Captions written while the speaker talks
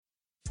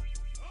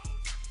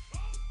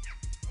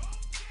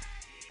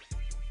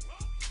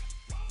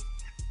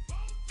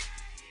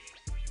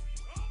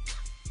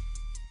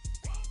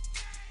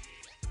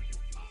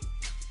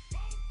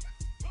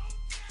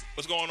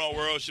What's going on,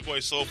 world? It's your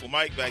boy Soulful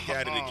Mike back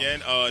at it again.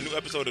 New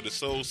episode of the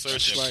Soul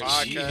Searching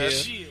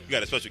Podcast. We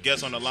got a special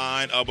guest on the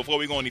line. Before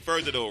we go any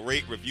further, though,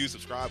 rate, review,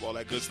 subscribe, all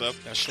that good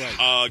stuff. That's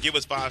right. Give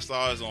us 5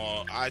 stars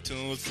on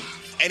iTunes.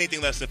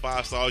 Anything less than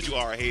 5 stars, you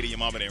are a hater. Your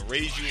mama didn't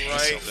raise you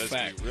right. Let's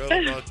be real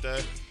about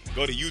that.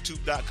 Go to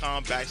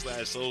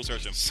youtube.com/Soul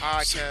Searching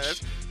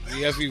Podcast.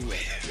 We everywhere.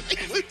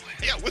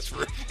 Yeah,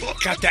 whisper.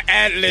 Got the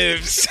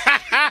ad-libs.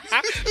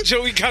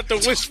 Joey got the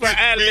whisper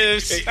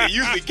ad-libs. They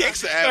usually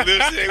gangsta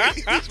ad-libs.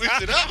 We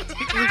switch it up.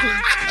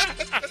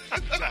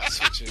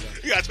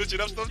 You gotta switch it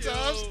up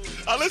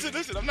sometimes.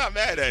 Listen, I'm not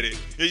mad at it.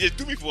 You just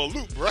threw me for a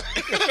loop, bro.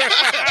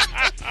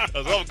 I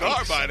was off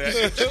guard by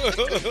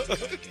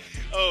that.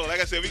 Oh,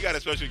 like I said, we got a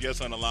special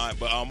guest on the line,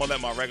 but I'm going to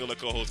let my regular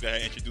co-host go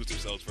ahead and introduce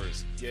themselves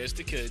first. Yeah, it's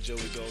the kid, Joey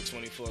Go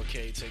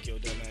 24K. Take your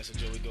dumb ass to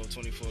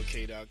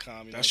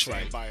joeygo24k.com. You know That's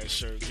right. Buy a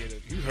shirt, get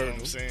it. You heard him. What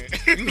I'm saying?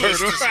 You heard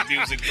him. Some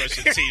music,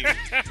 brush your teeth. You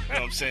know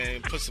what I'm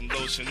saying? Put some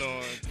lotion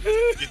on.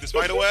 Get the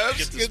spider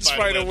webs? Get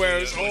spider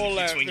webs, all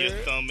that, between your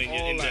man. thumb and your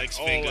All index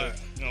that, finger. all that.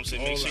 You know what I'm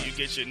saying? Make sure you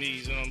get your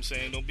knees, you know what I'm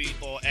saying? Don't be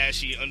all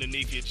ashy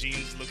underneath your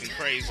jeans looking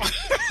crazy.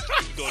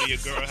 You go to your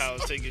girl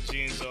house, take your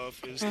jeans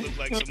off. It look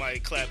like somebody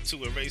clapped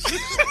 2 erasers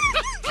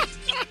on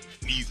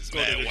Knees is Go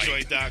mad to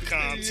white.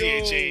 thejoint.com,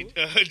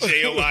 Yo.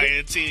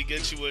 THAJOINT,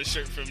 get you a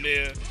shirt from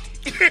there.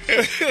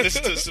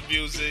 Listen to some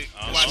music,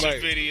 watch right.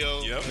 a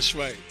video. Yep. That's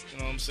right. You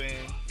know what I'm saying?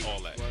 All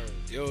that. Word.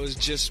 Yo, it's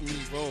just me,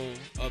 Rome.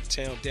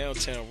 Uptown,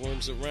 downtown,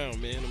 roams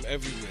around, man. I'm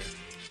everywhere.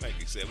 Like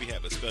you said, we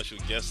have a special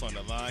guest on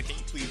the line. Can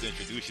you please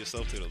introduce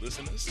yourself to the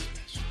listeners?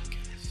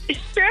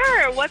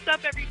 Sure. What's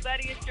up,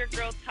 everybody? It's your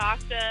girl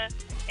Tasha,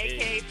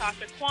 a.k.a.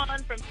 Tasha Kwan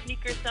from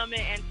Sneaker Summit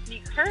and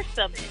Sneak Her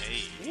Summit.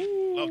 Hey,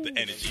 love the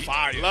energy.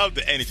 Fire. Love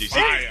the energy.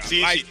 Fire.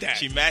 See, Like that.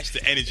 she matched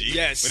the energy.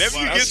 Yes. Whenever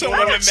you Wow. get That's someone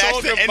what to I'm match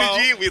the talking about.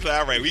 energy, we like,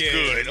 all right, we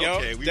good. Yep,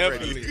 Okay, we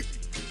definitely. ready.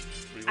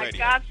 We I ready.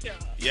 gotcha.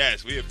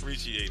 Yes, we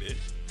appreciate it.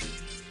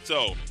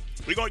 So,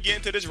 we're going to get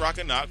into this rock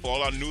and knock for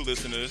all our new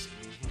listeners.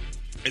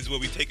 Is where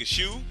we take a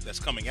shoe that's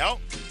coming out.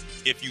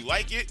 If you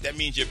like it, that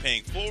means you're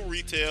paying full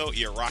retail,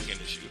 you're rocking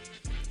the shoe.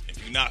 If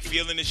you're not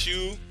feeling the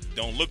shoe,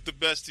 don't look the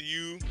best to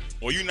you,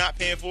 or you're not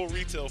paying full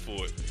retail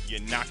for it, you're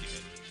knocking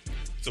it.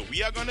 So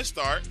we are going to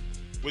start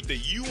with the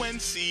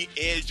UNC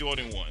Air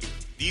Jordan 1.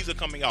 These are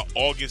coming out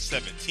August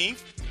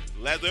 17th.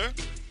 Leather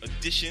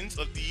editions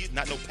of these,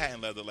 not no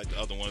patent leather like the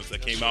other ones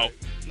that came out.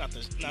 Not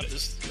the shiny.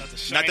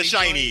 Not the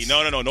shiny. joints.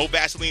 No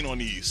basseline on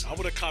these. I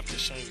would have copped the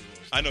shiny ones.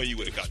 I know you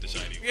would have got the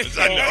shiny ones.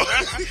 I know.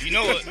 You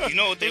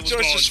know what they was Them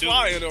going joints to is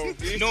fire, do.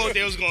 though. You know what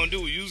they was going to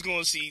do? You was going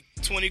to see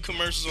 20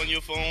 commercials on your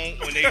phone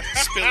when they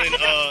spilling,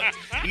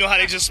 you know how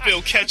they just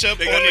spill ketchup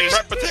They on got their... the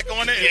Crep Protect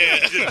on it.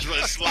 Yeah. And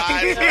just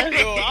slide.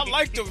 Yo, I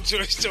like them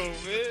joints, though,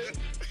 man.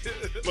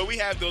 But we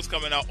have those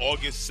coming out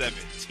August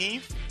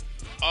 17th.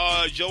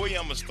 Joey,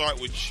 I'm going to start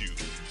with you.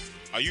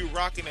 Are you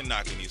rocking and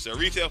knocking these? So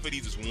retail for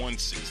these is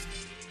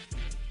 $160.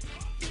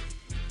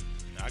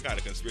 Now, I got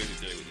a conspiracy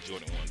theory with the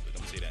Jordan 1, but I'm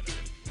going to say that in a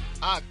minute.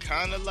 I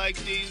kind of like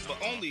these, but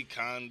only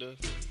kind of.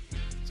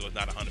 So it's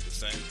not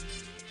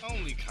 100%.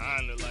 Only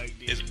kind of like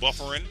these. It's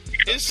buffering.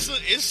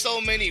 It's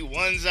so many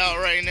ones out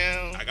right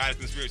now. I got a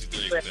conspiracy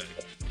theory with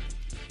that.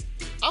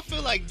 I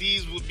feel like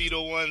these would be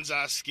the ones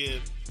I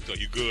skip. So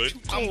you good?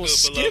 I'm good,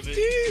 skip beloved.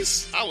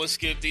 these? I would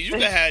skip these.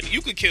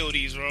 You could kill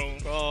these, Ron.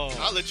 Oh,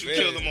 I'll let you man.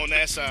 kill them on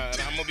that side.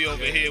 I'm gonna be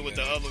over Yeah, here with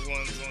man. the other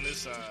ones on this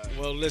side.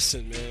 Well,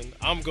 listen, man.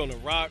 I'm going to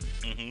rock.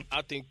 Mm-hmm.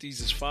 I think these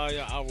is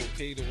fire. I will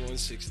pay the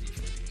 $160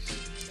 for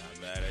these.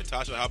 Not mad at it.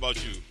 Tasha, how about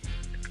you?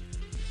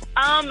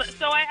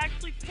 So I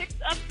actually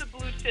picked up the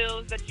blue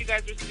chills that you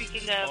guys were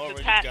speaking of, Already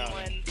the patent got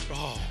 'em. ones.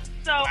 Oh,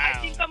 So I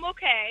Wow. think I'm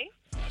okay.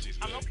 Oh, she's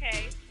good. I'm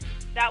okay.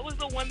 That was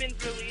the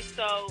women's release,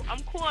 so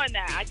I'm cool on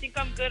that. I think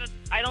I'm good.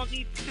 I don't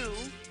need 2.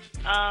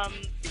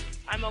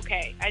 I'm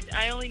okay.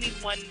 I only need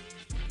 1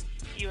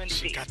 UNC.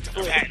 she got the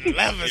patent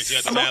levers. She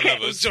got the patent Okay.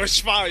 levers. Them joints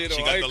fire, though.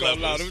 She got I ain't the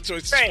gonna lie. levers. Them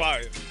joints is Right.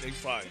 fire. They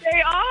fire.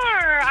 They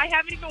are. I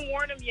haven't even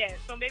worn them yet,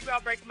 so maybe I'll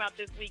break them out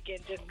this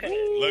weekend just because.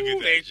 Look at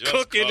that. They Just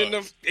cooking in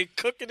cause.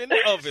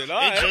 the oven.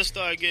 All It right. just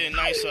started getting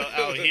nicer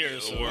out here.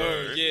 So.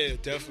 Word. Yeah, Oh,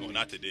 definitely.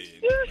 not today.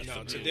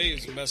 No, today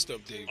is a messed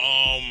up day.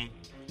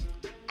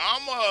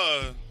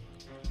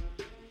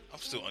 I'm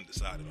still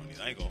undecided on these.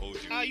 I ain't gonna hold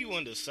you. How you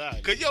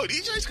undecided? Cause yo,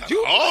 these joints kind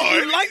You, of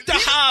hard. you like the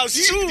highs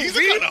too, These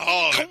B. are kind of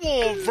hard. Come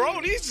on,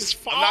 bro. These is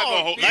fire. I'm not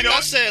gonna hold. Like You know, I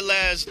said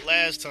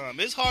last time,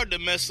 it's hard to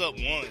mess up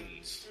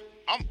ones.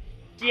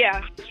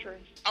 Yeah, true.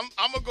 I'm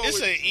gonna go. It's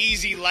with, an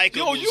easy,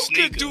 likable Yo, you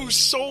sneaker. could do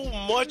so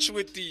much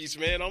with these,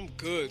 man. I'm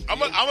good. I'm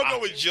gonna go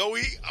with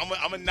Joey. I'm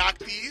gonna knock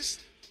these.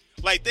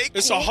 Like they.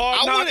 It's cool. a hard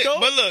I knock, wouldn't, though.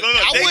 but look, No,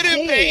 I they wouldn't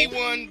cool. pay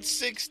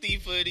 $160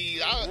 for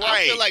these. I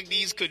Right. feel like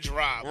these could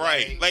drop.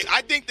 Right. Like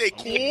I think they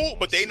cool,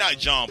 but they not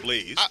John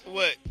Blaze.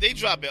 What they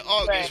drop in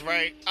August,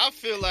 right? I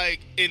feel like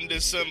in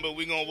December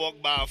we gonna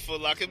walk by a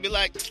Foot Locker and be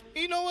like,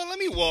 you know what? Let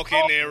me walk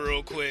in there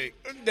real quick,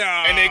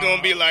 Nah. and they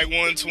gonna be like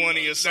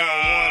 120 or something,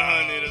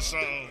 100 or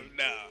something.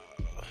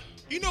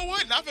 You know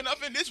what? Not for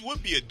nothing. This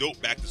would be a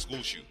dope back to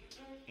school shoe.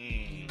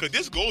 Because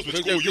this goes with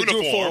The school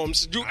uniform.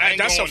 uniforms. I ain't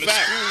That's a going to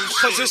fact. school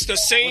Because shit. it's the What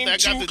same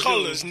that got two to do?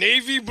 colors,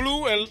 navy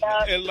blue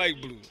and light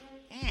blue.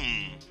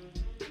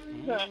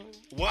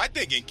 Well, I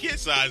think in kid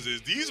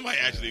sizes, these might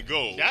actually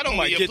go. That don't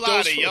Might be get apply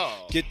those to for,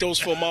 y'all. get those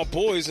for my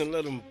boys and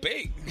let them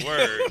bake.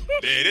 Word.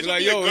 Yeah, this Like, would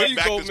be yo, a here good you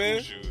back go, to school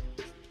man. shoe.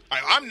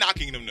 I'm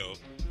knocking them though.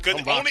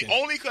 I'm rocking.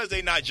 Only because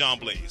they not John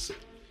Blaze.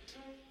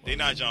 They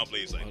not John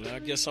Blaze like that. Well, I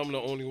guess I'm the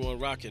only one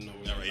rocking them.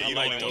 All right, I you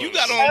like the those. only You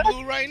got on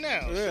blue right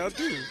now. Yeah, I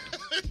do.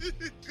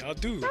 I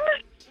do.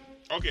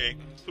 Okay,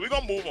 so we're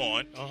going to move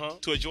on Uh-huh.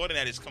 to a Jordan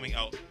that is coming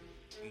out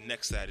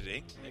next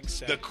Saturday.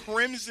 The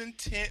Crimson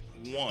Tint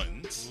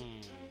ones.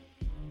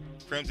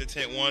 Crimson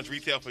Tint ones,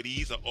 retail for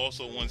these are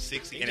also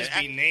 $160. They just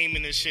be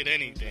naming this shit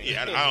anything.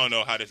 Yeah, I don't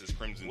know how this is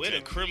Crimson Where the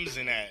Tint.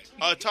 crimson at?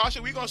 Tasha,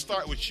 we're going to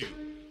start with you.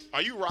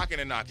 Are you rocking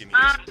and knocking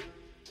these?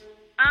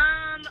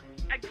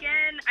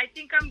 Again, I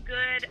think I'm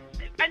good.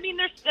 I mean,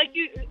 there's like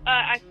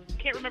I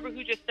can't remember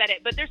who just said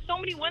it, but there's so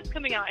many ones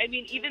coming out. I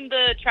mean, even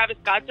the Travis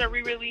Scotts are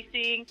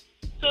re-releasing.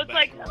 So it's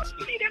like,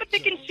 you gotta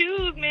pick and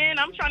choose, man.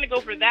 I'm trying to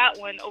go for that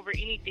one over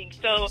anything.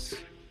 So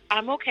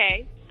I'm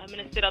okay. I'm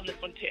gonna sit on this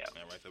one too.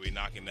 All right, so we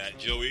knocking that.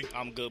 Joey,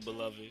 I'm good,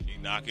 beloved. you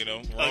knocking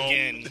them?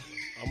 Again.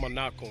 I'm going to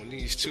knock on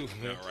these too,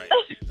 man. All right.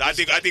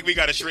 So I think we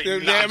got to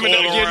straighten knock all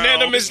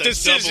Unanimous around.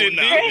 decision,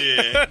 Double knock. B.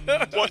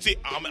 Yeah. Well, see,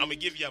 I'm going to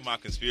give you my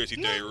conspiracy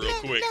theory real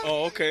quick.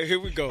 Oh, okay. Here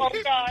we go. Oh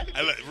gosh.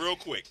 Real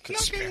quick.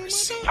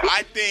 Conspiracy.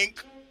 I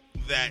think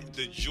that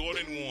the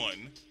Jordan 1,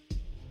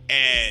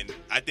 and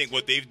I think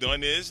what they've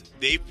done is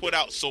they've put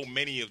out so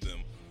many of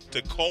them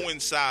to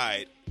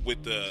coincide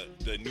with the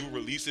new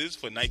releases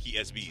for Nike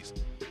SBs.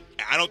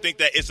 I don't think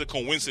that it's a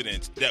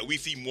coincidence that we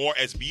see more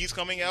SBs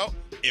coming out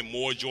and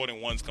more Jordan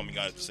 1s coming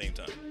out at the same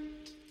time.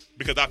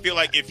 Because I feel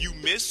like if you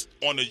miss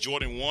on the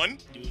Jordan 1,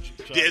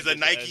 there's a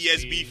Nike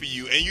SB for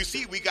you. And you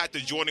see we got the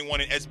Jordan 1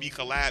 and SB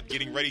collab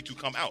getting ready to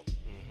come out.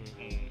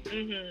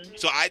 Mm-hmm.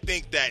 So I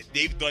think that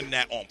they've done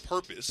that on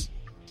purpose.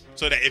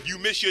 So that if you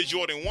miss your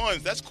Jordan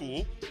 1s, that's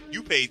cool.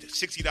 You paid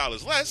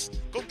 $60 less.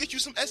 Go get you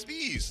some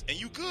SBs and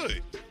you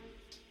good.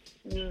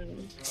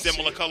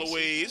 Similar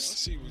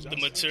colorways. The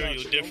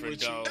material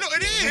different, dog. No,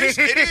 it is.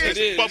 It is. It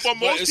is. But for But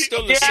most it's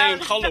people, still the same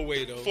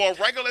colorway, though. for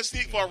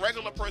a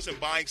regular person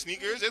buying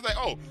sneakers, it's like,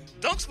 oh,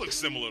 Dunks look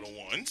similar to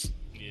ones.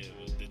 Yeah,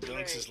 well, the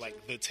Dunks is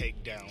like the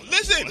takedown.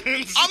 Listen,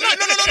 I'm not.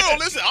 No.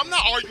 Listen, I'm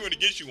not arguing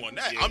against you on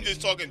that. Yeah. I'm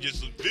just talking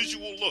just a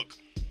visual look.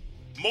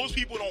 Most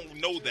people don't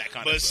know that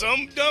kind But of stuff.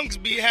 some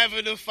Dunks be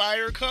having a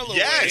fire colorway.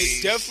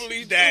 Yes. They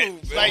definitely That, do.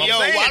 man. like, I'm yo,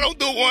 saying. why don't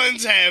the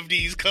ones have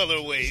these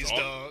colorways, So-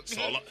 dog?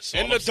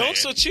 And the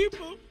dunks are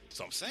cheaper.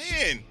 So I'm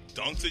saying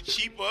Dunks are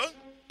cheaper.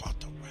 About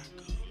to rack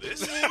up.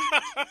 Listen,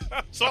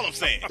 that's all I'm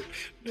saying.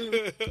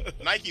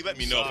 Nike, let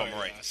me know if I'm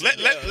right. Let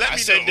me I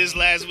said know. this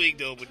last week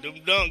though, but them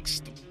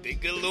Dunks, they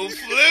get a little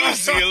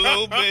flimsy a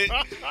little bit.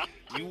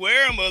 You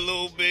wear them a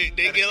little bit,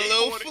 they get a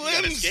little You got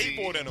a flimsy.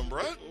 skateboard in them,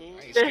 bro.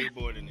 I ain't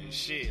skateboarding this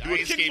shit. Do a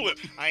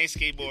kickflip. I ain't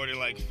skateboarding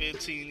like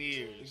 15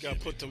 years. You gotta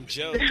put them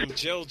gel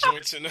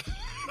joints in them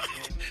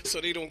so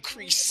they don't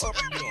crease. You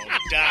gonna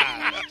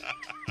die.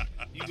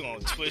 You gonna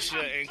twist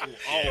your ankle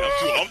Yeah,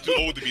 off. I'm too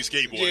old to be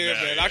skateboarding Yeah,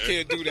 now. man, I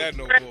can't do that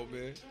no more,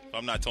 man. If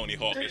I'm not Tony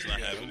Hawk, it's not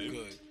I'm happening.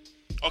 good.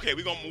 Okay,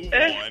 we're gonna move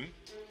on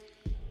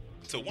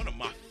to one of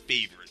my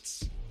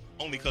favorites,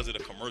 only because of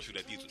the commercial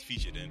that these was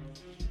featured in.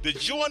 The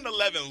Jordan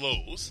 11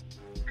 lows,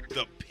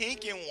 the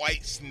pink and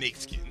white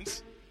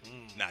snakeskins.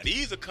 Now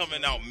these are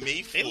coming out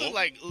May 4th. They look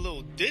like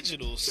little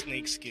digital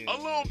snakeskin. a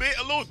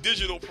little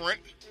digital print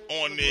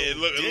on there. It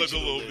look a digital,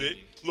 little bit,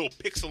 baby. little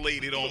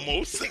pixelated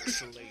almost.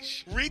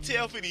 Pixelation.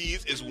 Retail for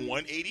these is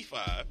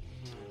 $185.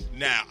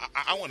 Now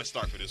I want to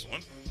start for this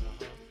one.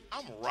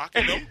 I'm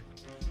rocking them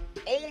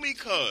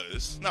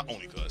not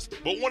only cause,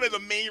 but one of the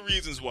main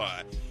reasons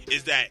why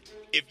is that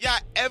if y'all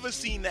ever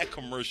seen that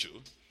commercial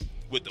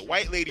with the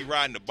white lady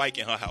riding the bike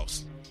in her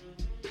house,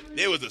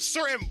 there was a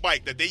certain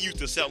bike that they used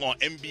to sell on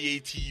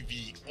NBA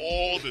TV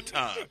all the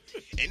time.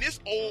 And this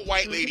old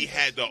white lady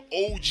had the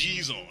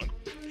OGs on.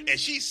 And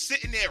she's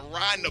sitting there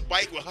riding the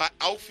bike with her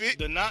outfit.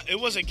 It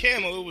wasn't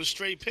camo, it was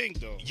straight pink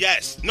though.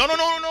 Yes. No.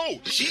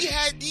 She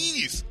had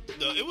these.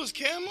 It was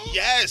camo?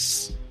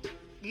 Yes.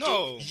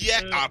 No.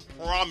 Yeah, I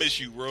promise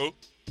you, bro.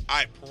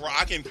 I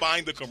can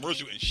find the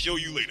commercial and show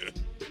you later.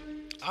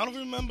 I don't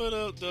remember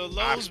the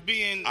lows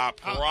being. I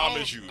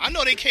promise you. I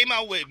know they came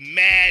out with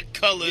mad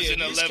colors in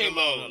the these 11 came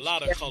out in lows. a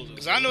lot of colors.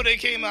 Because I know they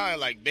came out in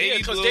like baby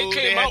because blue. they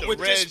came had out the with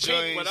red this pink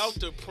joints. without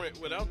the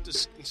print, without the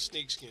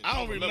snakeskin. I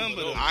don't remember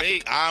those.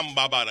 those. I'm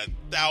about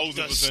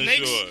 1,000%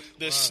 sure.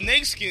 The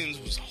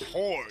snakeskins was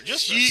hard.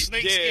 Just the She-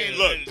 snakeskin.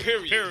 Look,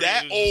 period.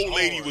 That was old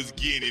lady hard. was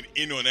getting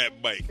in on that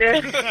bike.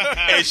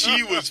 And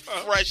she was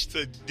fresh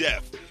to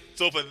death.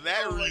 So for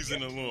that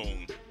reason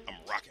alone, I'm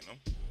rocking them.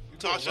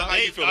 Tasha, how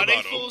you feel Are about they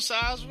them? full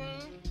size, bro?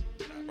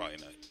 Probably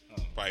not.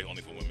 Probably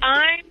only for women.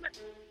 I'm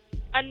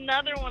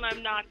another one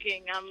I'm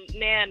knocking.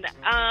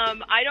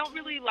 I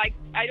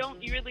don't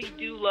really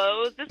do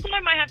lows. This one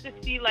I might have to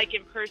see like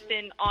in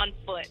person on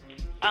foot.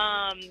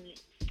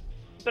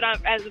 but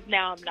as of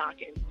now, I'm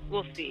knocking.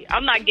 We'll see.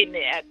 I'm not getting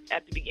it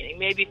at the beginning.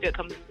 Maybe if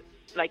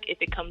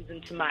it comes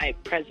into my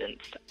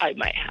presence, I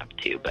might have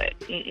to. But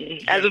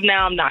as of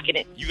now, I'm knocking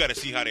it. You got to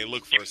see how they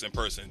look first in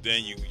person.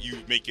 Then you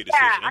make your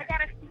decision. Yeah, I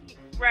gotta see.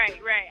 Right.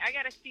 I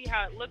gotta see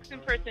how it looks in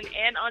person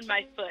and on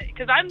my foot,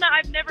 because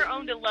I've never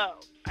owned a low.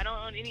 I don't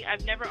own any.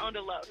 I've never owned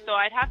a low, so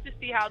I'd have to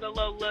see how the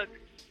low looks.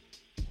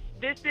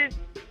 This is.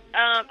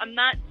 I'm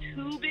not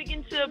too big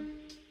into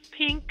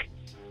pink,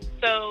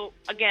 so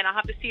again, I'll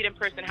have to see it in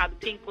person. How the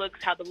pink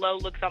looks, how the low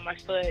looks on my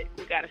foot.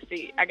 We gotta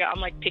see. I'm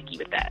like picky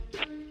with that.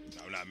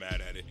 I'm not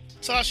mad at it.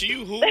 Tasha,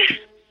 you who?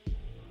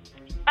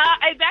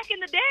 Back in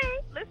the day.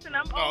 Listen,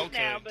 I'm old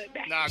now, but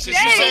back nah, in the cause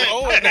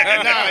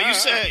day. you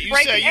said you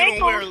Breaking don't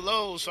ankles. wear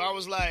lows, so I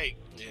was like,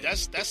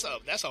 that's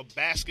a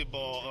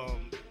basketball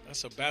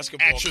That's a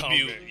basketball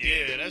attribute. comment.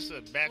 Yeah, that's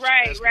a Right.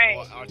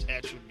 basketball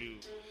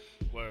attribute.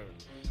 Word.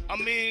 I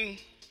mean,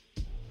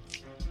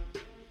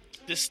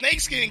 the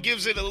snakeskin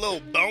gives it a little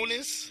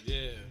bonus,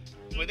 Yeah.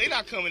 but they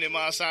not coming in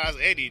my size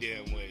any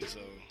damn way. So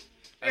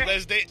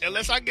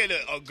unless I get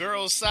a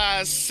girl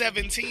size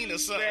 17 or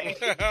something.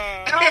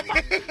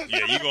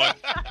 Yeah, you going.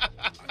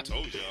 I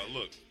told y'all.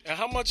 Look, And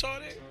how much are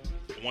they?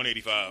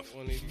 185.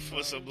 185.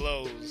 For some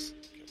blows.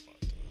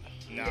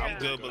 Nah, I'm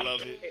good,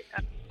 beloved.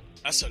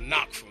 That's a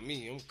knock for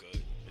me. I'm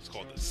good. It's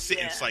called the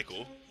sitting Yeah.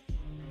 cycle.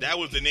 That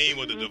was the name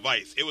of the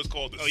device. It was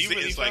called the Oh, you sitting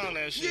really cycle. found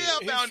that shit? Yeah, I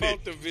He found found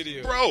it. the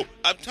video. Bro,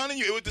 I'm telling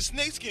you, it was the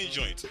snakeskin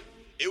joints.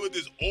 It was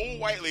this old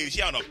white lady. She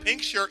had on a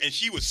pink shirt and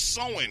she was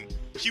sewing.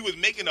 She was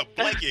making a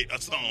blanket or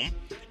something,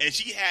 and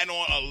she had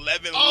on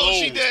 11 Oh, lows.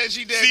 she did.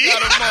 See?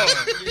 Got them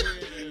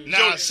on.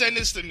 Nah, Joe, send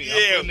this to me.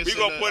 Yeah, we're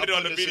going to put it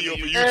on the video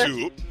for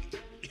YouTube.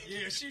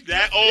 Yeah, she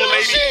That old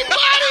lady. See?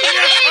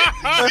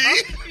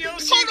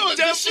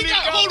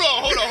 Hold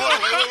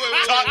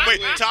on.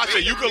 Wait,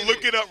 Tasha, you can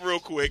look it up real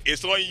quick.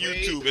 It's on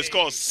YouTube. It's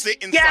called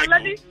Sitting Yeah, Cycle.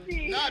 let me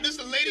see. Nah, this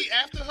the lady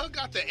after her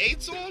got the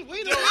 8s on?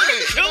 Wait a minute.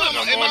 killing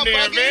them Am I on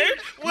there, bugging? man.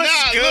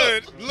 What's Nah,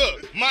 good?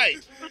 Look,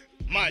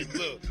 Mike,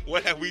 look.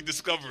 What have we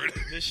discovered?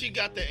 Then she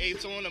got the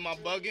 8s on. Am I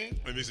bugging?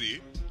 Let me see.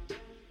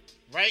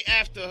 Right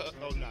after her.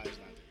 Oh, no, it's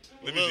not.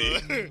 Let me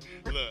see.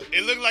 Look,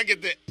 it looked like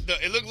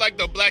it looked like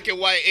the black and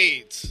white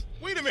 8s.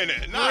 Wait a minute.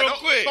 Real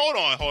quick. Hold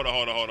on.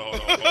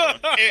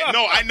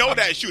 No, I know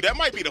that shoe. That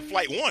might be the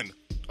Flight 1.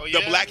 Oh, The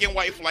yeah? black and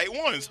white Flight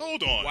 1s.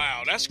 Hold on.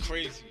 Wow, that's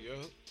crazy, yo.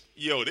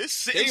 Yo, this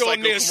Sitting They Cycle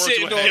on there commercial.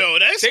 sitting on. had- Yo,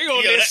 that's- they on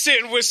yo, there that-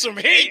 sitting with some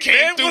heat, came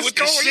man. through What's with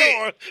the going shit.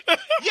 on?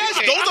 Yes,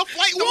 those are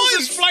Flight Those 1s.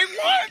 is Flight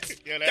what?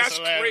 Yeah, that's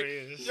great.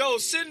 hilarious. Yo,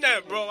 send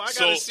that, bro. I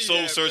gotta see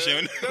Soul that, searching.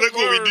 man. Look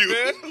what we Word, do.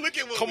 man. Look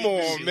at what Come we do.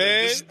 on,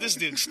 man. This is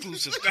the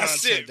exclusive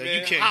That's content it, that man.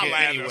 you can't Holla get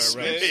at anywhere us, else.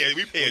 man.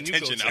 We pay When you go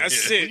attention to- out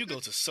That's here. it. When you go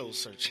to Soul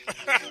Searching.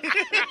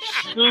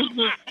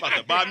 About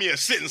to buy me a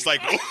Sitting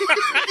Cycle.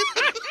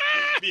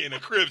 Be in the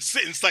crib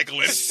sitting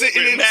cycling.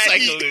 Sitting With and mad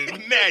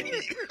cycling. heat. Mad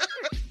heat.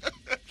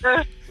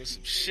 Put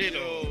some shit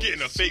on.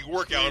 Getting a fake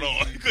workout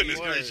on. Goodness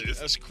Word. gracious.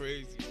 That's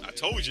crazy. I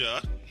told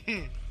ya.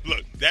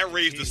 Look, that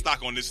raised the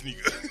stock on this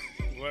sneaker.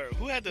 Word.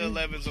 Who had the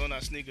 11s on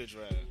our sneaker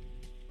drive?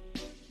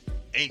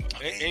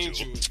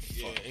 Angel.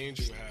 Yeah,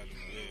 Angel had him.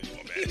 Oh,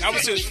 Yeah. man. That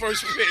was his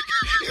first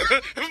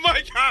pick.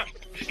 My God.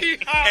 He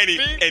hot,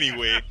 man.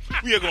 Anyway,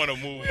 we are going to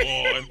move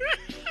on.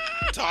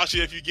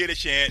 Tasha, if you get a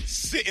chance,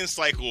 Sitting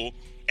Cycle.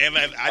 And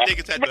I think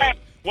it's at the,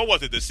 what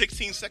was it, the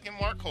 16-second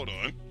mark? Hold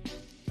on.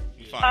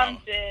 Find I'm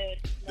out. dead.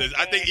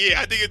 I think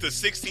it's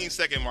the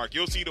 16-second mark.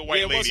 You'll see the white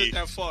Yeah, it lady wasn't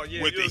that far.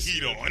 Yeah, with the you'll see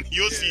heat it. on.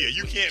 You'll see it.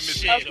 You can't miss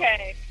Shit. it.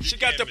 Okay. She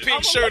got the can't pink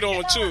miss shirt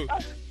on, too.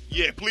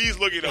 Yeah, please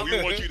look it up.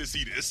 We want you to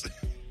see this.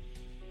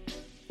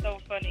 So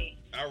funny.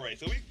 All right,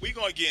 so we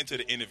going to get into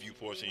the interview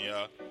portion,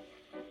 y'all.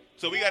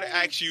 So we got to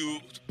ask you,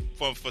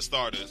 for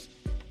starters,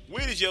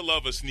 where did your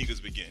love of sneakers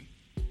begin?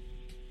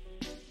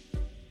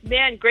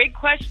 Man, great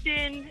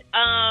question.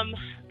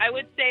 I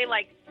would say,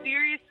 like,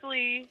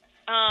 seriously,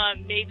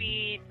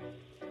 maybe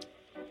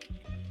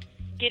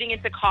getting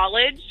into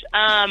college.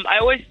 I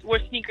always wore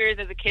sneakers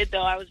as a kid,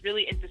 though. I was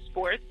really into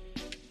sports.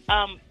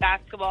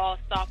 Basketball,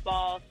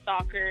 softball,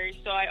 soccer.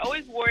 So I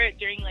always wore it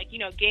during, like,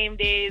 game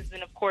days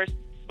and, of course,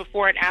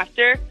 before and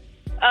after.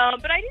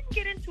 But I didn't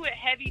get into it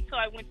heavy till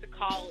I went to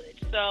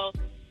college. So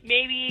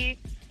maybe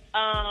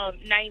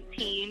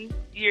 19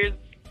 years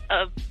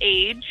of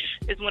age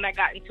is when I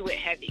got into it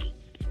heavy.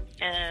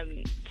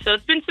 So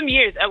it's been some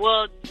years.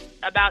 Well,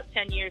 about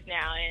 10 years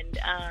now.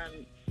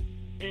 And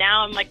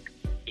now I'm like,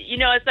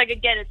 it's like,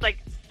 again, it's like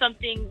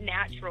something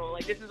natural.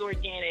 Like, this is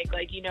organic.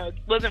 Like, it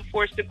wasn't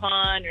forced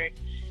upon. Or,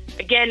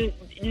 again,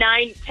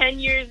 10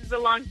 years is a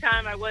long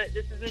time.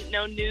 This isn't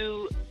no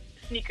new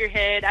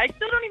sneakerhead. I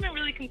still don't even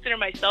really consider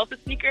myself a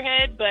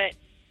sneakerhead, but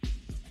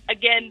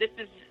again, this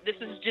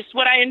is just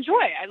what I enjoy.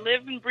 I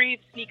live and breathe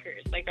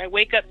sneakers. Like, I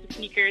wake up to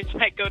sneakers,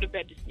 I go to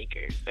bed to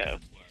sneakers. So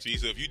See,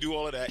 so if you do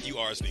all of that, you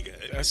are a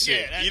sneakerhead. That's Yeah,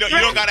 it. that- You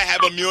don't got to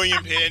have a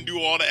million pair and do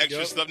all the extra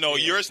Yep. stuff. No,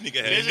 you're a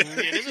sneakerhead.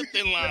 There's a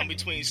thin line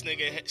between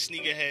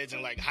sneakerheads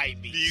and like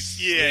hype beasts.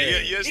 You're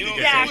a You know,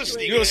 sneakerhead.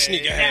 Exactly. You're a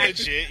sneakerhead.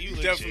 Legit. You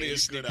Definitely a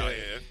legit. Good out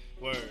here.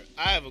 Word.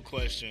 I have a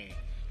question.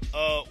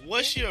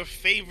 What's your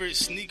favorite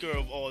sneaker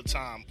of all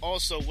time?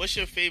 Also, what's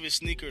your favorite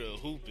sneaker to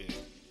hoop in?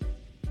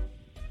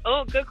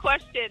 Oh, good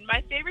question.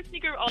 My favorite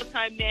sneaker of all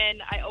time, man,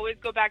 I always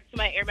go back to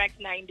my Air Max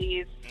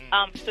 90s,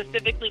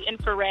 specifically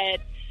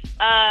infrared.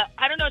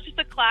 I don't know, it's just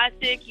a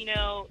classic, you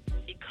know,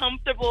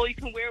 comfortable. You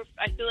can wear,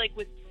 I feel like,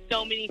 with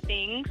so many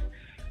things.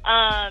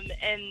 And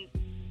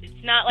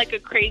it's not like a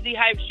crazy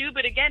hype shoe,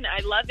 but again,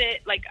 I love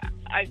it. Like,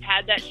 I've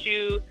had that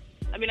shoe.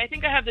 I mean, I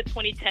think I have the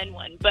 2010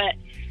 one, but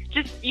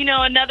just, you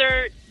know,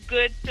 another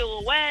good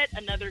silhouette,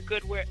 another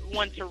good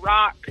one to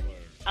rock.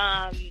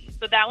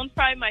 So that one's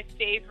probably my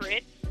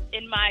favorite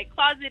in my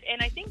closet,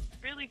 and I think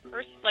really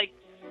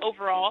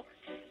overall.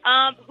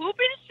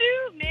 Hooping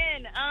shoe,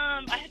 man,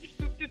 I haven't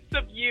hooped in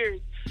some years,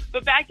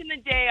 but back in the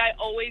day, I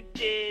always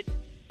did.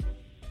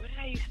 What did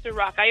I used to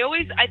rock?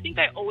 I think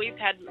I always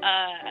had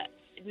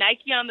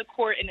Nike on the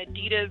court and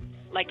Adidas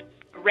like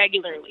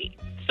regularly.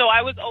 So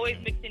I was always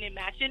mixing and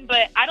matching,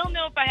 but I don't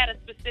know if I had a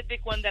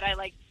specific one that I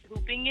liked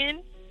hooping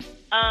in.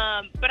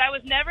 But I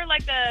was never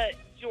like a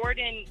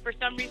Jordan. For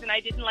some reason, I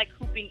didn't like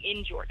hooping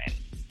in Jordan.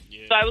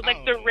 Yeah, So I was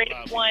like the red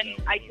one.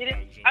 I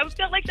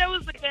felt like that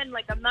was, again,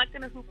 like, I'm not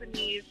going to hoop in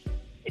these.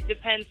 It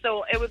depends.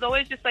 So it was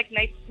always just like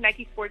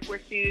Nike sportswear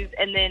shoes,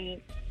 and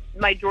then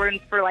my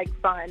Jordans for like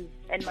fun,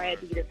 and my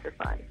Adidas for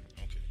fun.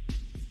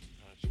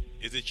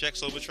 Is it check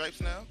silver stripes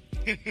now?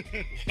 It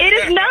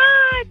is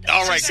not.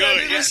 All right, good.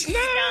 It's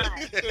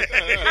not.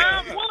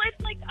 Well,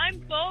 it's like I'm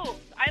both.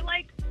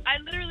 I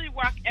literally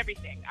rock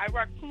everything. I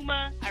rock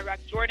Puma. I rock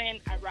Jordan.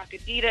 I rock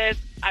Adidas.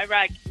 I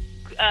rock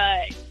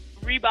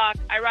Reebok.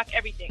 I rock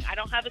everything. I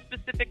don't have a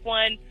specific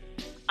one.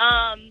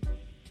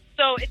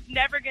 So it's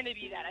never going to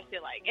be that, I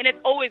feel like. And it's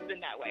always been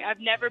that way. I've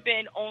never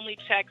been only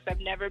checks. I've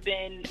never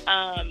been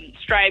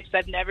stripes.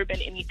 I've never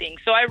been anything.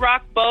 So I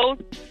rock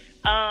both.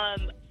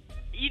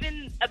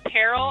 Even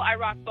apparel, I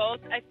rock both.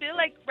 I feel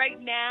like right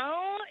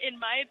now, in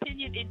my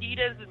opinion,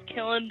 Adidas is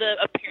killing the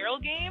apparel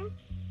game.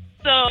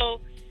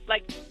 So,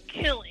 like,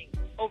 killing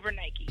over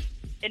Nike,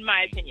 in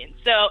my opinion.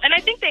 So, and I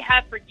think they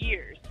have for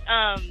years.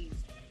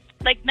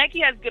 Like, Nike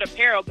has good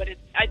apparel, but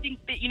I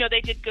think that, you know,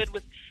 they did good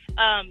with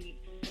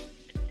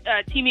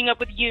teaming up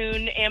with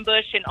Yoon,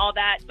 Ambush, and all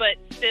that. But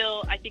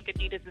still, I think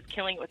Adidas is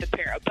killing it with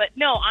apparel. But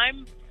no,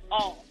 I'm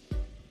all.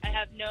 I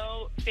have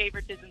no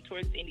favoritism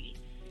towards any.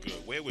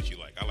 Good. Wear what you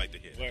like. I like to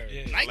hear.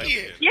 Yeah.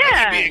 Nike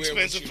Yeah. be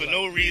expensive for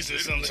no reason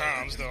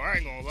sometimes, though. I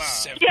ain't gonna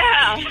lie.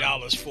 Yeah.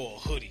 $80 for a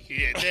hoodie.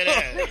 Yeah, that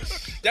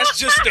ass. That's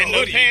just the And the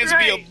hoodie. pants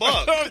be a Right.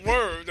 buck.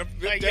 Word.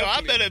 Like, yo, I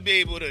better be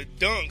able to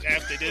dunk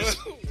after this.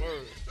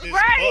 Word. This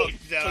Right. buck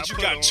that I But you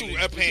put got on two these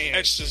extra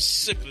pants.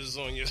 zippers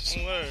on your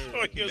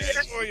Word.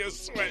 on your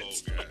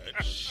sweats. Oh, God.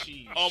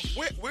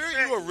 Sheesh. Where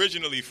are you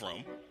originally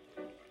from?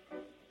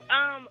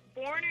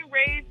 Born and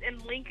raised in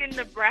Lincoln,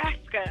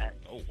 Nebraska.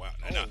 Oh, wow.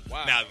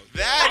 Wow. Now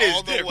that is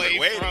All the different. way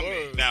Wait a from minute.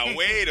 it. Now,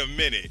 wait a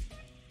minute.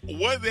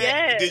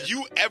 Yes. Did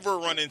you ever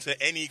run into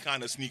any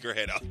kind of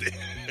sneakerhead out there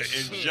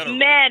in general?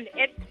 Man,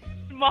 it's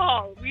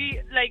small.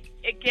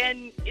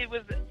 Again, it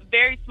was a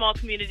very small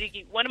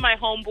community. One of my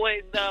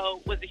homeboys,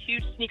 though, was a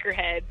huge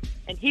sneakerhead,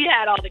 and he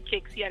had all the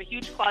kicks. He had a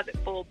huge closet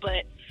full,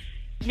 but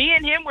me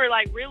and him were,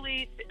 like,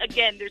 really,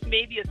 again, there's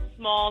maybe a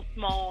small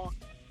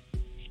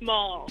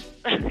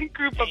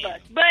group of us.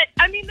 But,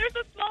 I mean, there's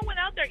a small one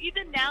out there.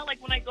 Even now, like,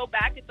 when I go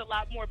back, it's a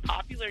lot more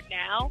popular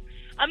now.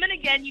 And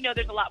again, you know,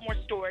 there's a lot more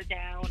stores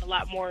now and a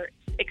lot more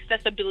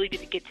accessibility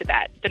to get to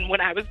that than when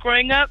I was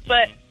growing up.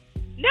 But,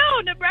 no,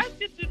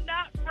 Nebraska do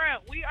not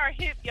front. We are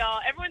hip, y'all.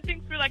 Everyone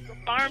thinks we're, like, a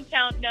farm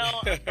town.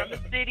 No, I'm from the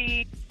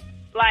city.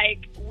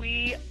 Like,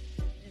 we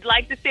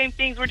like the same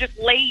things. We're just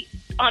late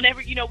on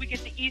we get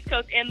the East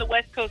Coast and the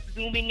West Coast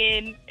zooming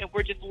in, and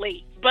we're just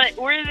late. But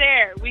we're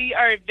there. We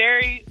are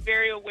very,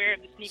 very aware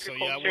of the sneaker So,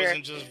 culture. y'all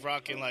wasn't just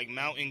rocking, like,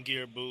 mountain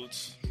gear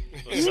boots.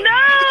 No! Not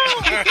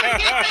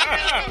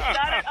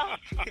at all.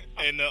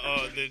 And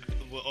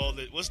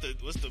what's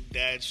the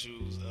dad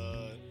shoes?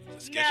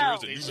 Skechers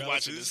They and just New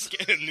watching Balances.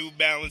 the New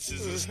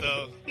Balances and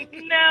stuff.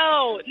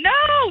 No.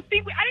 See,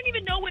 I didn't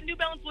even know what New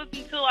Balance was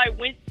until I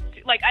went to,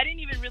 like, I didn't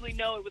even really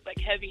know it was, like,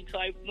 heavy until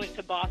I went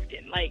to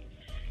Boston. Like,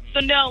 so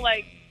no,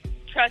 like,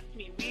 trust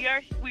me, we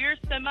are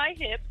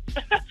semi-hip.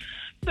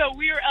 So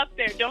we are up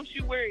there. Don't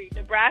you worry.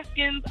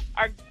 Nebraskans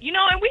are,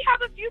 and we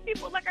have a few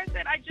people. Like I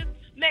said, I just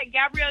met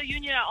Gabrielle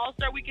Union at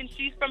All-Star Weekend.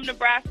 She's from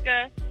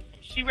Nebraska.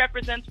 She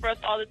represents for us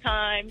all the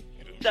time.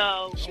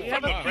 So we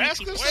have a few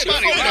Nebraska? people.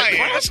 Somebody lying.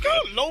 Nebraska?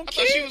 Low I thought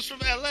key? she was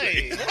from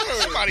L.A.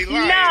 Somebody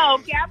lying. No,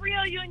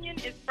 Gabrielle Union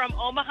is from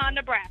Omaha,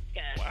 Nebraska.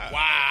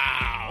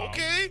 Wow.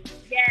 Okay.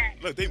 Yes.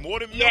 Look, they more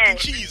than milk Yes. and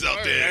cheese out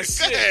Word, there. that's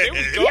Go it. ahead. There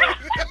we go.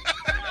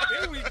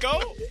 There we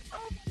go.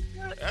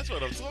 That's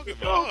what I'm talking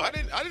about.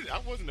 I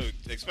wasn't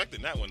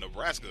expecting that one.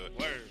 Nebraska.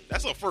 Word.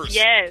 That's a first.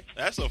 Yes.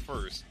 That's a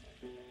first.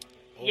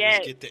 Always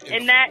Yes. get the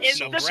And that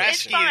is info. it's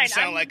Nebraskians fine.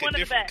 sound I'm like a one of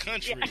the different best.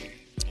 country.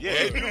 Yeah,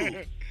 they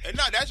do. And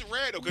no, that's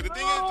rare though, because the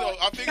thing is though,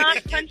 I figure not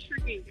they get,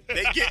 country.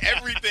 they get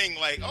everything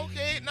like,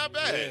 okay, not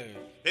bad. Yeah.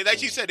 They, like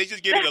she said, they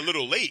just get it a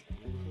little late.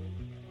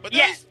 But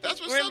Yes, that's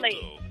what's we're up late.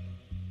 though.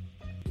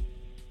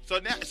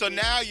 So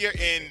now you're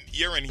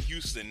in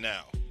Houston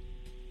now.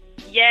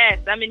 Yes,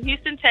 I'm in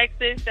Houston,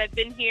 Texas. I've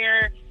been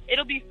here.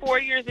 It'll be 4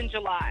 years in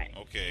July.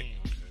 Okay.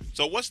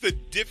 So what's the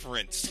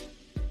difference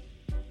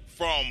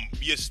from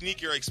your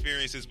sneaker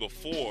experiences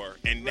before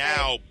and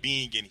now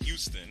being in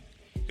Houston?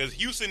 Because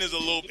Houston is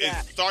is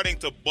starting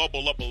to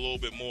bubble up a little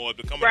bit more,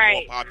 becoming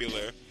more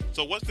popular.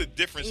 So what's the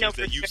differences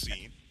that you've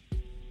seen?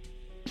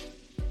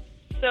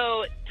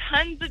 So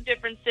tons of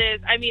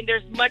differences. I mean,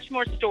 there's much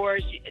more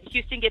stores.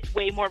 Houston gets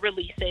way more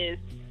releases.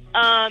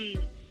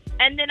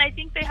 And then I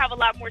think they have a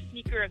lot more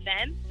sneaker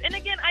events. And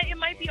again, it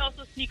might be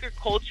also sneaker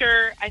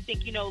culture. I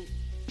think,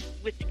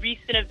 with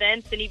recent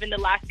events and even the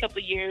last couple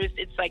of years,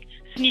 it's like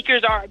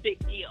sneakers are a big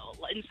deal.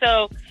 And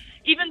so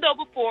even though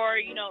before,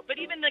 but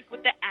even like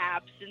with the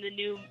apps and the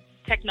new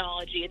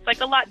technology, it's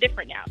like a lot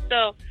different now.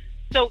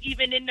 So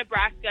even in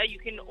Nebraska, you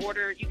can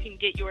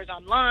get yours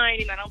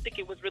online. And I don't think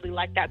it was really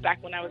like that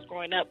back when I was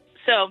growing up.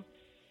 So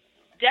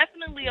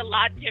definitely a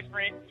lot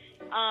different.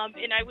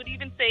 And I would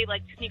even say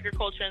like sneaker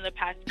culture in the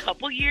past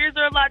couple years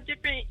are a lot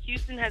different.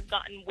 Houston has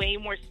gotten way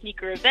more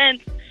sneaker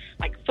events.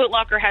 Like Foot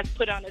Locker has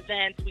put on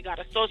events. We got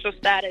a Social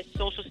Status.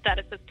 Social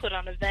Status has put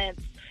on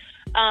events.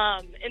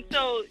 And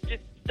so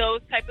just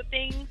those type of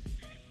things.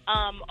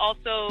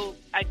 Also,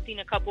 I've seen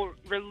a couple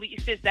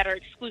releases that are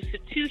exclusive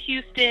to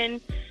Houston,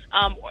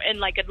 and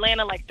like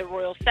Atlanta, like the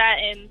Royal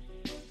Satins.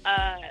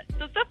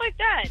 So stuff like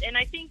that. And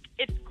I think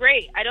it's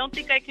great. I don't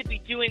think I could be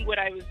doing what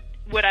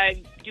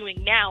I'm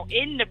doing now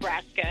in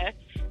Nebraska,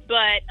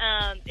 but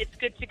it's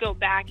good to go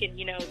back and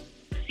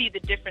see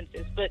the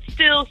differences. But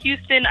still,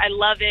 Houston, I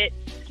love it.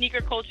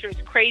 Sneaker culture is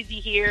crazy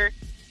here,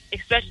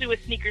 especially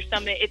with Sneaker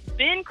Summit. It's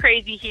been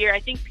crazy here. I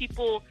think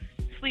people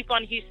sleep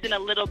on Houston a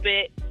little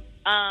bit,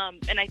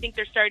 and I think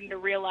they're starting to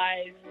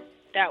realize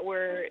that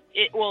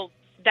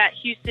that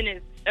Houston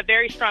is a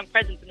very strong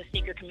presence in the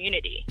sneaker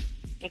community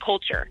and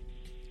culture.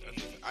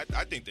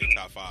 I think they're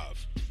top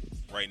 5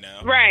 right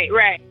now. Right.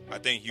 I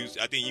think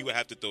you would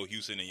have to throw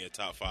Houston in your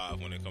top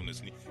 5 when it comes to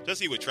sneakers.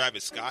 Especially with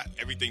Travis Scott,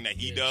 everything that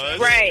he does.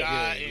 Right.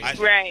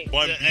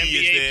 Bun B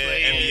is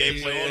there,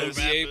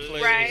 NBA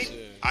players. Right.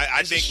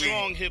 I think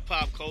strong hip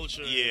hop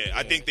culture. Yeah,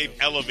 I think they've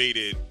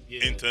elevated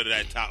into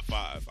that top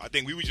 5. I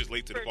think we were just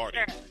late to the party.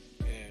 Sure.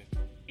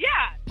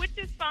 Yeah, which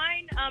is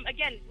fine.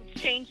 Again,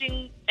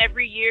 changing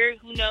every year.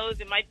 Who knows?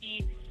 It might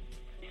be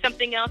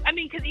something else. I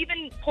mean, because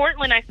even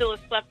Portland, I feel, is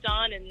slept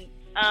on, and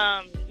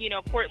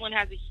Portland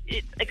has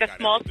it's like a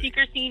small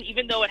sneaker scene.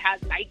 Even though it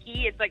has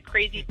Nike, it's like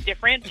crazy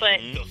different.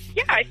 But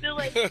yeah, I feel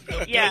like the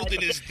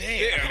building is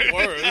there.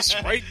 It's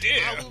right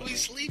there. How will we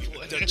sleep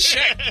with The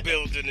Czech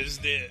building is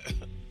there.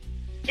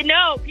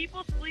 No,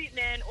 people sleep,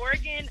 man.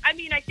 Oregon. I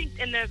mean, I think,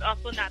 and there's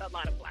also not a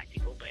lot of black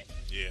people, but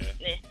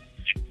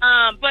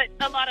but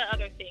a lot of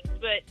other things.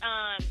 But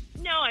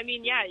no, I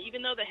mean, yeah.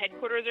 Even though the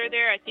headquarters are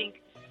there,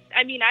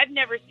 I've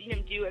never seen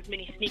him do as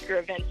many sneaker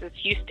events as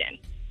Houston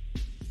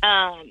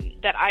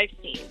that I've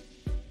seen.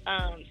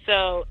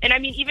 And I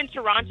mean, even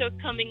Toronto's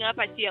coming up.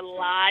 I see a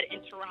lot in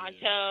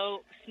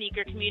Toronto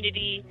sneaker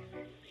community.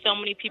 So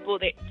many people.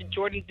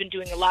 Jordan's been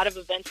doing a lot of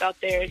events out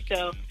there.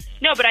 So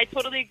no, but I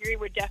totally agree.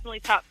 We're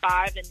definitely top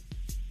 5, and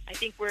I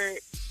think we're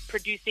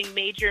producing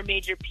major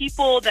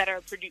people that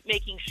are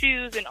making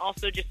shoes, and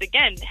also just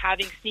again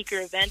having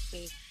sneaker events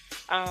and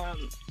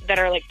that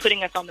are like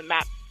putting us on the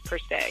map per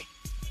se.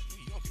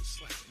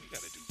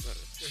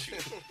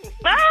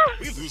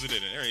 We losing it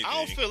in everything. I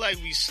don't feel like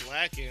we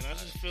slacking. I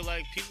just feel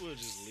like people are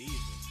just leaving.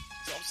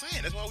 That's what I'm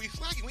saying. That's why we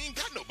slacking. We ain't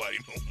got nobody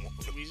no more.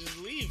 We just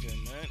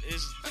leaving, man.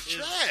 It's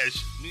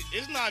trash.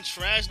 It's not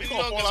trash. New We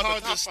York gonna is fall out hard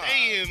the to top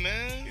stay 5. in,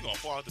 man. We gonna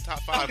fall out the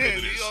top 5 because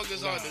of New this. York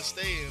is hard to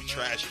stay in, man.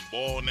 Trash and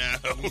ball now.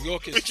 New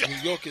York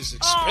is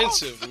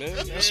expensive, man.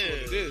 That's what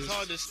it is. It's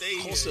hard to stay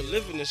here. Cost of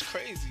living is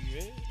crazy,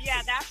 man.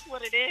 Yeah, that's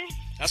what it is.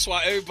 That's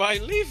why everybody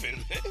leaving,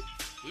 man.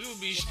 We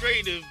would be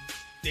straight if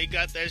they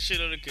got that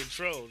shit under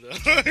control, though.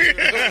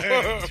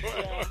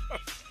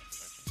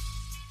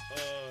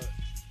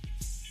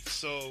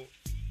 So,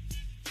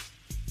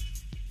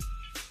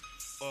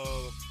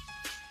 oh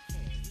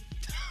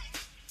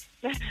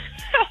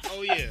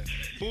yeah,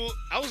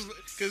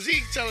 because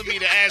he telling me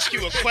to ask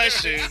you a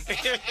question,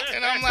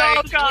 and I'm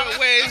like,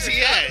 where is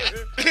he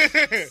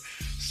at?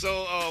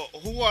 So,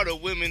 who are the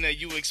women that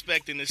you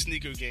expect in the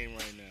sneaker game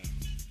right now?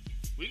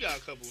 We got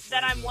a couple.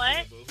 That I'm what?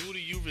 Here, but who do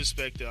you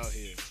respect out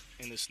here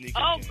in the sneaker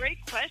game? Oh,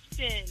 great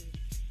question.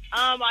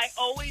 I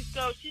always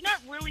go. She's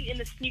not really in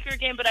the sneaker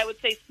game, but I would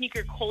say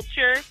sneaker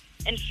culture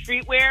and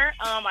streetwear.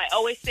 I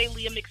always say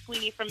Leah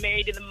McSweeney from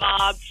Married to the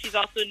Mob. She's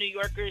also a New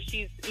Yorker.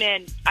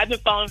 I've been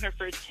following her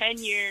for 10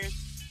 years.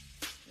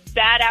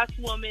 Badass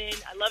woman.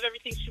 I love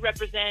everything she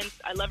represents.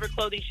 I love her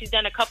clothing. She's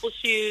done a couple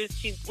shoes.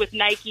 She's with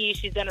Nike.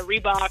 She's done a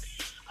Reebok.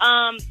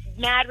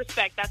 Mad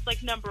respect. That's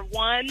like number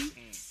 1.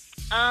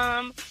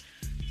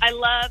 I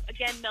love,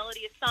 again,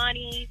 Melody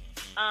Asani.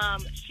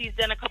 She's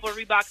done a couple of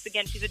Reeboks.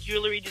 Again, she's a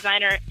jewelry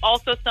designer.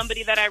 Also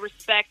somebody that I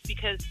respect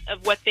because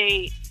of what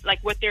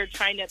they're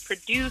trying to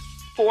produce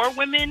for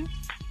women.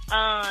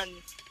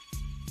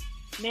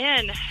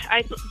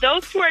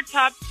 Those two are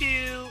top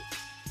 2.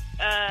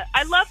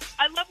 I love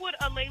what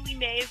Laylee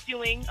May is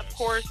doing. Of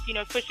course,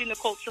 pushing the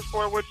culture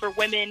forward for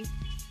women.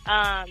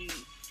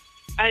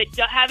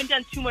 Haven't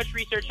done too much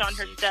research on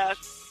her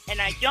stuff, and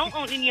I don't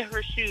own any of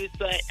her shoes.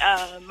 But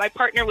my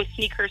partner with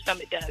Sneaker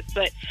Summit does.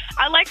 But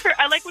I like her.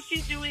 I like what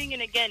she's doing.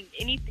 And again,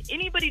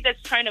 anybody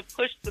that's trying to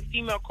push the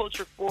female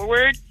culture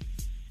forward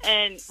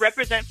and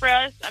represent for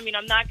us, I mean,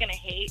 I'm not gonna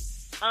hate.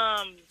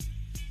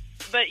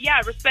 But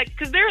yeah, respect,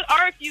 because there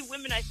are a few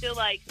women I feel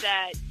like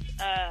that.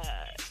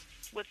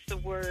 What's the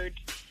word?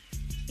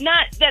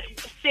 Not that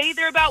say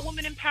they're about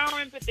women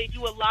empowerment, but they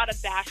do a lot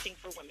of bashing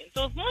for women.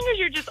 So as long as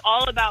you're just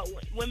all about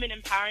women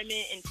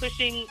empowerment and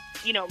pushing,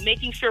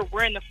 making sure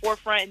we're in the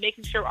forefront and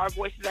making sure our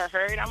voices are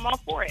heard, I'm all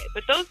for it.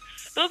 But those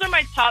are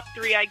my top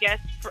three, I guess,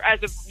 for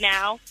as of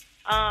now.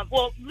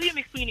 Well, Leah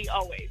McSweeney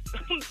always,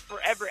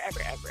 forever,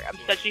 ever, ever. I'm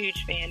such a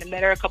huge fan. I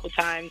met her a couple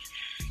times.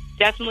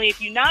 Definitely, if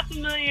you're not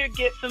familiar,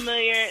 get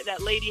familiar.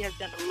 That lady has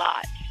done a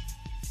lot.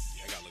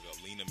 Yeah, I gotta look up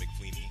Lena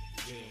McFleeney.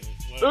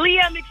 Yeah,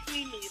 Leah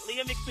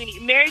McSweeney,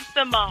 married to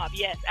the mob.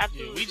 Yes,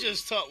 absolutely. Yeah,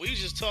 we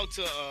just talked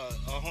to a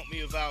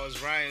homie of ours,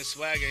 Ryan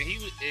Swagger, and he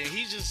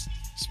just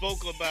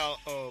spoke about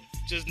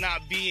just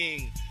not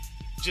being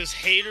just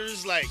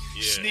haters, like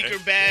sneaker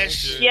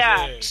bash,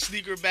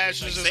 sneaker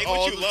bashers like,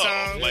 all the love.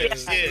 Time. Like,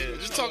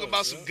 just talk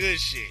about some good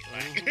shit.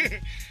 Like,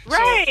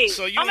 right.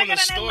 So you my own a God,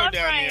 store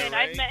down Ryan. there,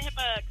 right? I've met him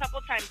a couple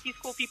times. He's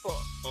cool people.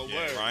 Oh, yeah,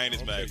 word. Ryan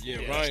is back. Yeah,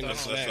 Cool. Ryan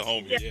That's is the back.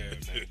 homie. Yeah, man,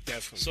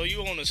 definitely. So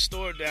you own a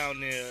store down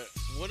there.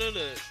 What are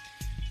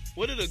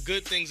the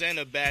good things and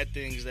the bad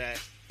things that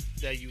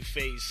you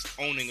face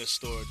owning a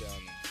store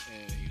down there?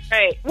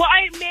 Right. Well,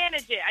 I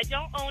manage it. I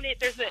don't own it.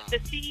 There's the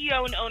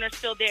CEO and owner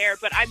still there,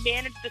 but I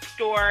manage the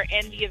store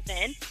and the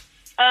event.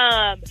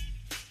 And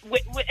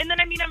then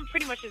I'm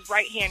pretty much his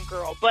right hand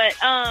girl. But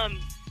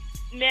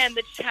man,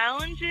 the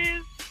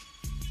challenges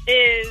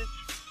is,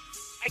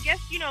 I guess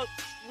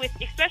with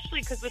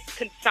especially because with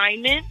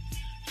consignment,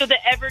 so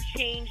the ever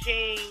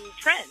changing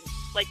trends.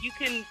 Like you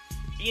can,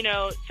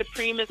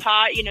 Supreme is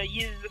hot.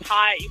 Yeezus is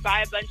hot. You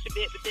buy a bunch of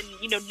it, but then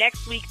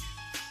next week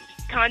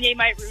Kanye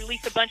might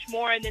release a bunch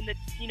more, and then the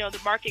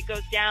market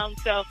goes down.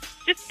 So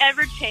just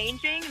ever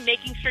changing,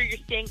 making sure you're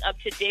staying up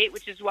to date,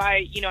 which is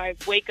why I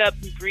wake up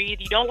and breathe.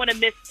 You don't want to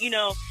miss.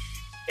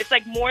 It's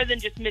like more than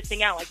just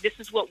missing out. Like this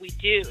is what we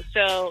do.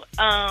 So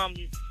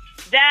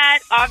that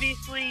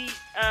obviously,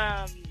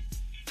 I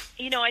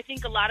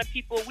think a lot of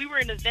people. We were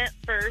an event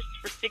first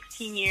for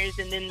 16 years,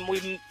 and then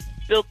we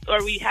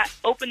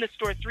opened the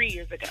store 3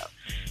 years ago.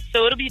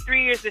 So it'll be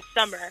 3 years this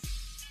summer.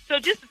 So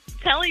just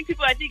telling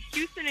people, I think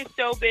Houston is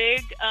so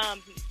big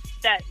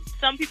that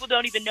some people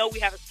don't even know we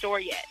have a store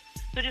yet.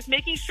 So just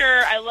making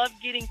sure, I love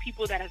getting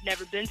people that have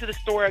never been to the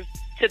store,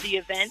 to the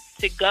event,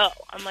 to go.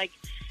 I'm like,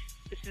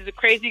 this is a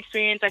crazy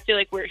experience. I feel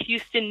like we're a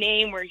Houston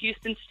name, we're a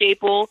Houston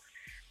staple.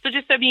 So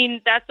just,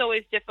 that's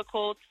always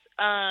difficult.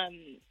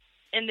 And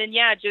then,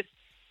 just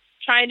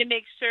trying to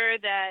make sure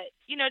that,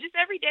 just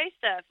everyday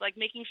stuff, like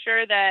making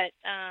sure that,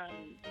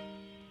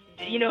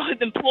 the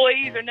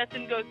employees or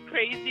nothing goes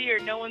crazy or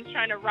no one's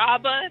trying to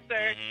rob us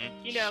or,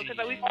 because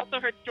we've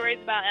also heard stories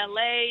about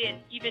LA and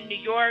even New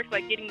York,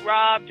 like getting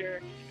robbed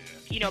or,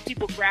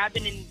 people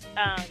grabbing and,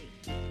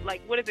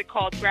 like, what is it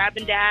called? Grab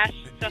and dash,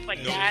 stuff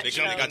like that. They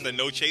got the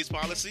no chase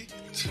policy?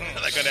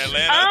 Like in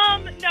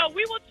Atlanta? No,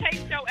 we will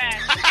chase your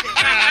ass.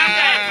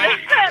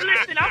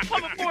 Listen, I'm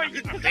coming for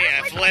you. They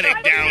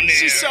athletic down there.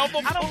 She's I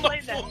don't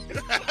play that.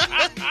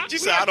 She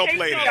said, I don't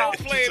play that. Don't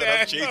She said,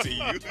 I'm chasing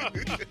you.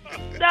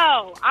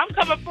 No, I'm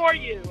coming for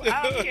you.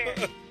 I don't care.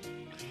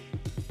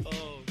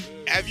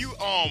 Have you,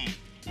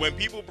 when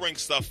people bring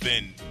stuff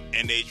in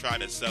and they try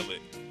to sell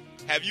it,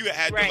 have you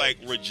had to, like,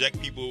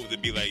 reject people to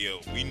be like, yo,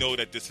 we know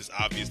that this is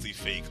obviously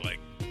fake. Like,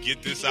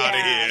 get this out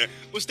of here.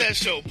 What's that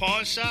show,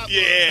 Pawn Shop?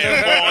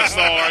 Yeah, Pawn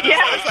Star.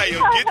 It's like,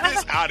 yo, get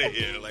this out of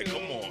here. Like,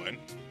 come on.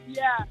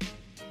 Yeah.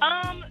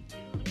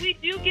 We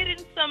do get in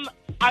some,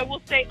 I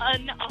will say,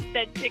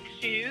 unauthentic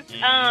shoes.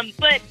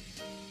 But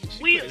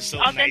we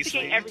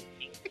authenticate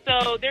everything.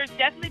 So there's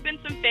definitely been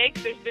some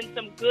fakes. There's been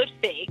some good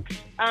fakes.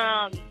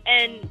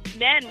 And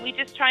man, we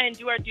just try and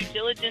do our due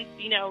diligence,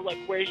 like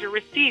where's your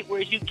receipt?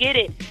 Where'd you get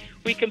it?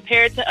 We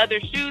compare it to other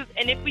shoes.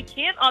 And if we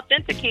can't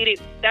authenticate it,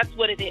 that's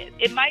what it is.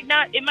 It might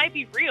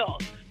be real,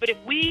 but if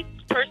we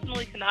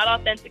personally cannot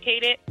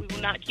authenticate it, we will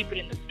not keep it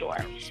in the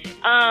store.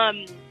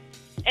 And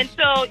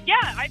so,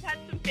 I've had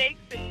some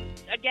fakes, and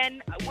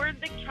again, we're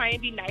like trying to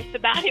be nice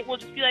about it. We'll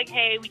just be like,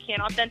 hey, we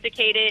can't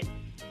authenticate it.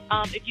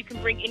 If you can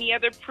bring any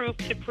other proof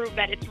to prove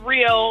that it's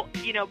real,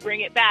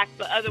 bring it back.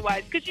 But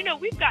otherwise, because,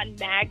 we've gotten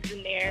mags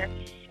in there,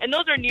 and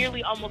those are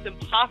nearly almost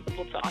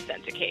impossible to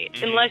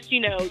authenticate unless,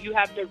 you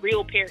have the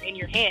real pair in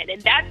your hand.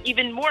 And that's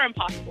even more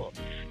impossible.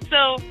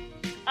 So,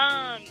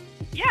 and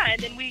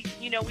then we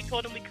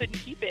told them we couldn't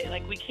keep it.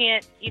 Like, we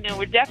can't,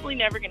 we're definitely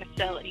never going to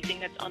sell anything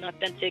that's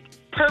unauthentic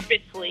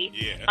purposely.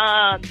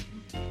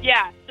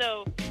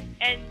 So...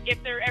 And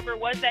if there ever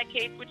was that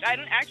case, which I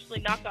don't actually,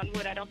 knock on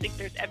wood, I don't think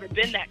there's ever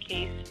been that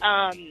case,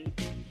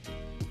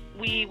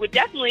 we would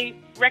definitely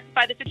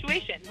rectify the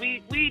situation.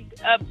 We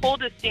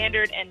uphold a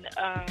standard and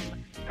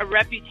a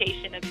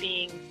reputation of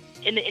being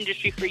in the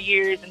industry for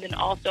years, and then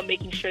also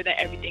making sure that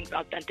everything's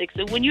authentic.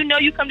 So when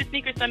you come to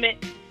Sneaker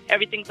Summit,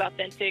 everything's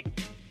authentic.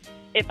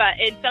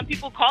 And some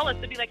people call us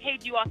to be like, hey,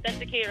 do you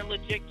authenticate or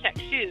legit check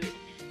shoes?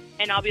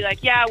 And I'll be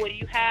like, yeah, what do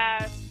you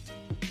have?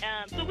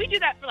 So we do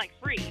that for like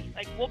free.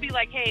 Like we'll be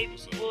like, hey,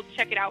 we'll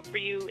check it out for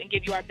you and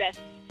give you our best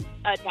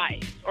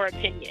advice or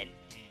opinion.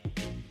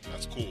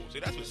 That's cool. See,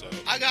 that's what's up.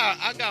 I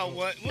got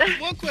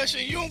one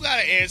question. You don't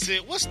gotta answer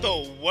it. What's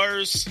the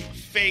worst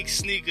fake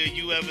sneaker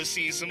you ever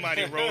seen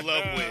somebody roll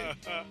up with?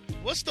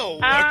 What's the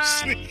worst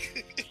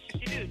sneaker?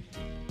 Dude,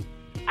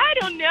 I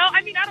don't know.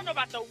 I mean, I don't know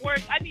about the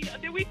worst. I mean,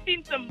 we've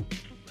seen some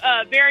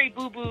very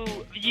boo-boo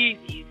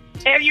Yeezys.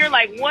 And you're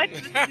like, what?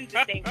 This isn't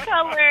the same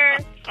color.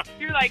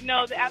 You're like,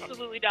 no,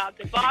 absolutely not.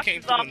 The box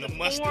is off,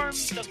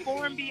 the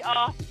form be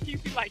off.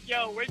 You'd be like,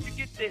 yo, where'd you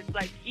get this?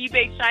 Like,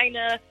 eBay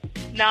China?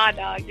 Nah,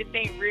 dog, this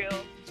ain't real.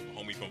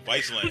 Homie from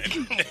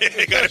Viceland.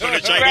 Got it from the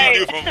Chinese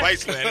dude from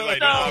Viceland. Like,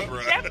 so, nah,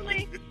 bro.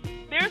 Definitely,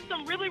 there's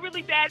some really,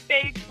 really bad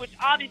fakes, which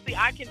obviously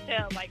I can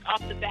tell, like,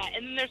 off the bat.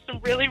 And then there's some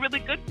really, really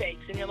good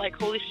fakes. And you're like,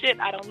 holy shit,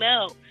 I don't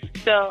know.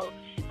 So...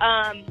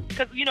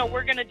 because,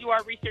 we're going to do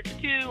our research,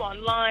 too,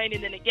 online.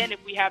 And then, again, if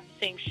we have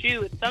the same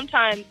shoe, it's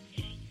sometimes,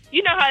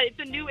 you know how it's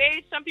a new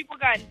age. Some people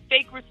got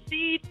fake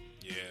receipts.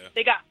 Yeah.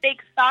 They got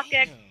fake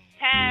StockX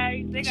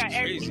tags. They got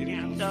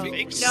everything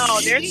now. So,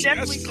 there's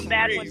definitely some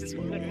bad ones and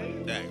some good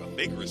ones. Dang, a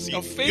fake receipt.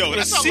 A fake Yo,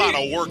 that's receipt. a lot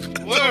of work.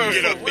 Word,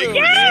 Get a fake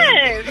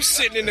Yes! I'm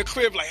sitting in the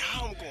crib like,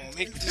 how am I going to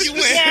make this? You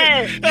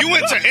Yes.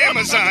 went to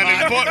Amazon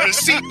and bought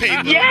receipt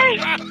paper.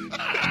 Yes!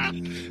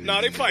 Nah,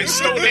 they probably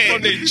stole it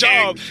from their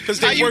job because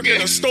How they you work in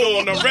get- a store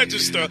on the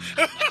register.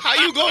 How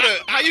you go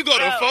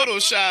to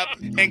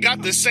Photoshop and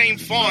got the same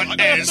font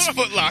as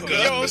Foot Locker?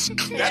 Yo, it's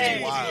crazy.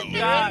 That's wild.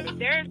 God,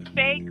 there's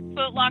fake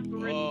Foot Locker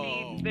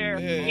receipts. There are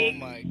man. fake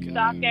Oh, my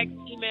God. StockX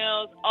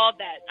emails, all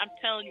that. I'm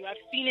telling you, I've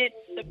seen it.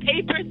 The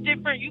paper's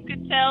different. You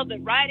could tell the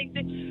writing's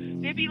different.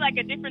 It'd be like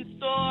a different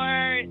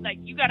store. Like,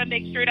 you got to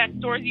make sure that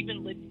store's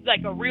even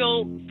like a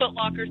real Foot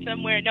Locker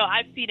somewhere. No,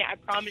 I've seen it. I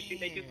promise you,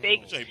 they do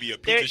fake. It be a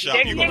They're- pizza shop.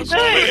 they're You go to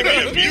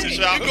good. a pizza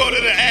shop. You go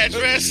to the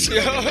address.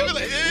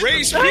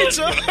 Ray's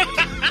Pizza.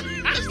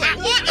 It's like,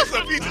 what? That's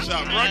a pizza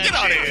shop, bro. Get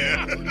out of here.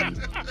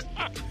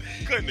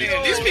 Goodness.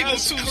 Man, these people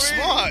that's too crazy.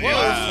 smart. Whoa. yo.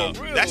 Wow.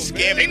 for real, That's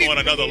man. scamming They need- on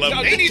another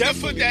level. They need to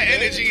Definitely, put that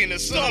man. energy into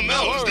something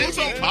else. They Word,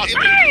 do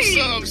man.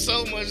 something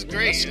so much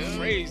great. That's yo.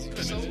 crazy.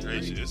 Goodness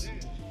gracious.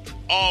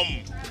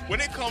 When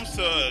it comes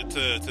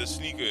to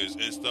sneakers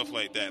and stuff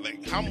like that,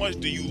 like how much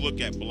do you look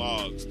at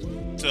blogs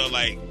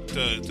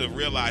to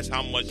realize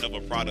how much of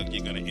a product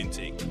you're gonna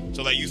intake?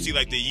 So like you see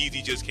like the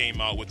Yeezy just came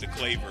out with the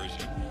clay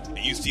version, and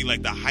you see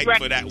like the hype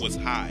Right. for that was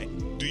high.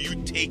 Do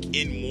you take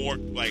in more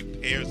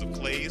like pairs of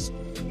clays,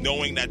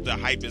 knowing that the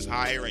hype is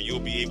higher and you'll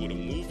be able to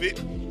move it,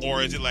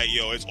 or is it like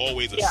it's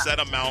always a Yeah. set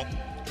amount?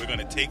 We're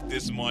gonna take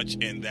this much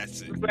and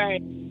that's it.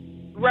 Right.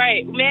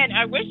 Man,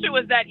 I wish it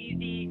was that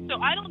easy.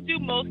 So I don't do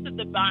most of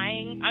the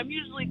buying. I'm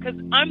usually, because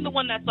I'm the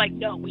one that's like,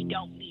 no, we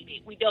don't need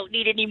it. We don't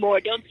need any more.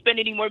 Don't spend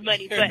any more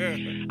money. But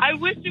I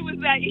wish it was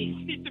that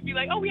easy to be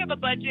like, oh, we have a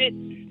budget.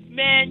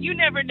 Man, you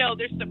never know.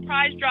 There's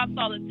surprise drops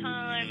all the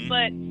time.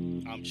 But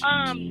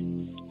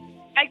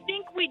I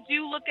think we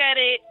do look at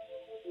it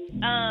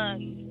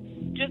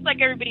just like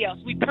everybody else.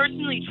 We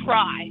personally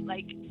try.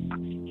 Like,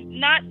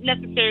 not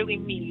necessarily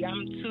me.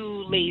 I'm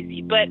too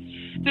lazy. But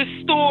the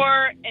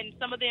store and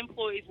some of the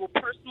employees will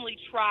personally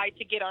try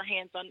to get our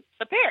hands on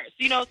the pairs.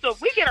 So if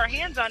we get our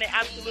hands on it,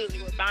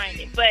 absolutely, we're buying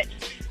it. But,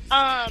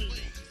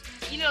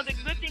 the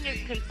good thing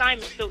is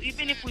consignment. So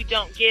even if we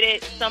don't get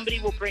it, somebody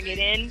will bring it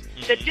in.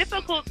 The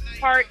difficult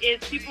part is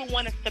people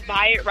want us to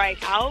buy it right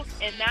out,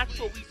 and that's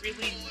what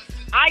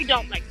I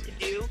don't like to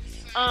do.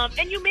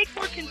 And you make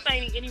more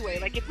consigning anyway.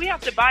 Like, if we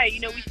have to buy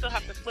it, we still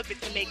have to flip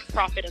it to make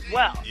profit as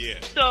well. Yeah.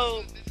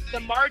 So the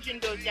margin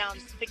goes down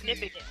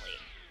significantly.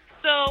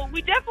 So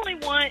we definitely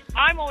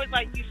I'm always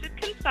like, you should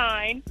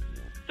consign.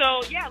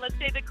 So, yeah, let's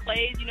say the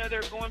clays,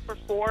 they're going for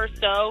 4 or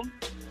so.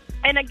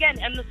 And, again,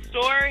 in the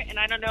store, and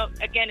I don't know,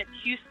 again, it's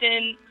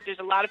Houston. There's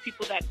a lot of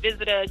people that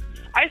visit us.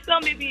 I sell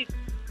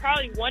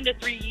probably 1 to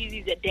 3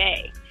 Yeezys a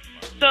day.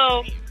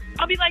 So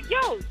I'll be like,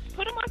 yo,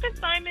 put them on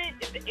consignment.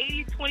 It's an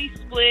 80-20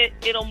 split.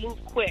 It'll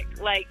move quick.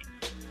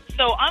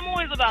 So I'm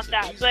always about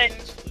that. But,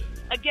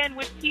 again,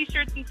 with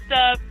T-shirts and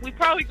stuff, we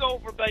probably go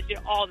over budget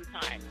all the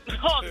time.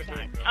 All the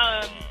time.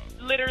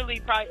 Literally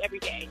probably every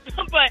day.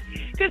 But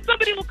because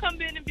somebody will come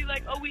in and be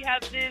like, oh, we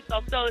have this.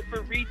 I'll sell it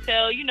for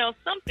retail.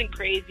 Something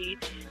crazy.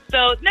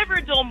 So it's never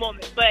a dull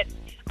moment. But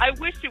I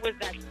wish it was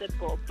that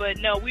simple. But,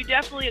 no, we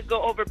definitely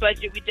go over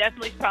budget. We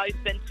definitely probably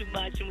spend too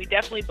much. And we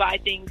definitely buy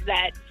things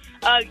that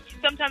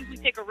sometimes we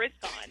take a risk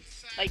on.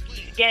 Like,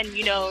 again,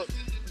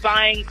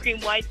 buying cream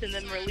whites and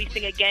then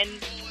releasing again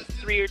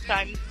 3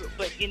 times.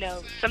 But,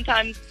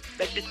 sometimes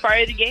that's just part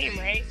of the game,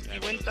 right? You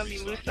win some,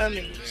 you lose some.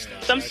 And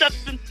some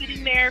stuff's been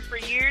sitting there for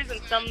years, and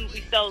some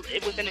we sell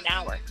it within an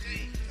hour.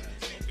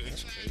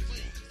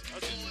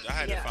 I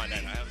had to Yeah. find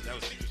that. That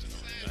was interesting.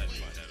 I had to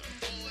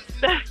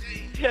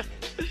find that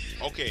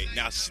out. Okay,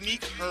 now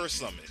Sneak Her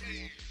Summit.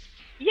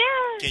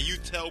 Yeah. Can you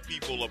tell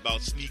people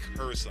about Sneak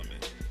Her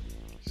Summit?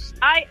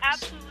 I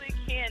absolutely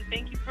can.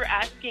 Thank you for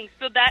asking.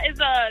 So that is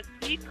a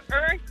Sneak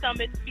Her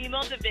Summit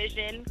female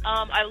division.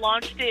 I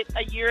launched it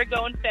a year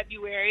ago in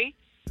February.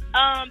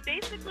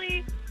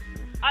 Basically,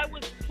 I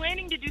was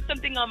planning to do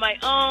something on my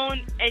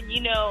own, and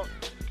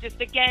just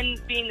again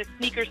being the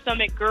Sneaker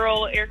Summit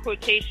girl, air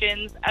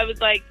quotations, I was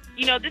like,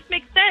 this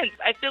makes sense.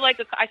 I feel like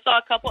I saw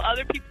a couple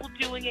other people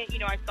doing it.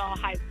 I saw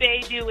High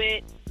Bay do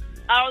it.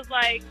 I was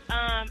like,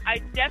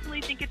 I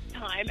definitely think it's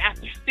time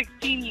after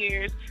 16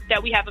 years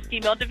that we have a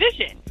female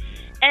division.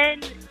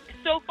 And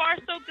so far,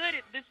 so good.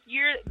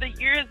 The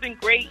year has been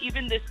great.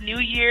 Even this new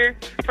year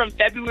from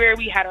February,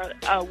 we had a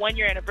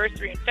 1-year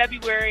anniversary in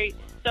February.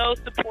 So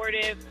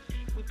supportive.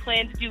 We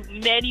plan to do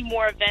many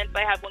more events.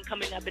 I have one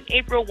coming up in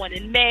April, one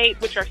in May,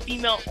 which are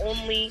female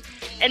only.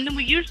 And then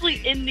we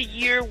usually end the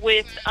year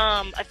with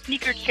a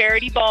sneaker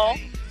charity ball.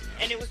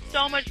 And it was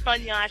so much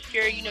fun last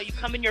year. You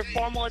come in your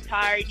formal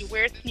attire, you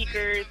wear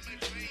sneakers.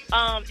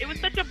 It was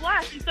such a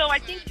blast. And so I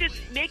think just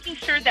making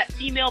sure that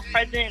female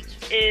presence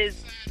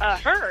is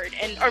heard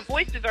and our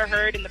voices are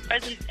heard and the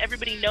presence,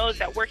 everybody knows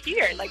that we're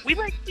here. Like, we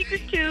like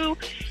sneakers too.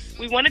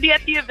 We want to be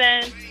at the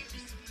event.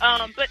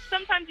 But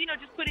sometimes,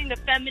 just putting the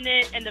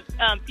feminine and the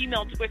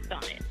female twist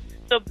on it.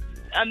 So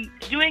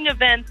doing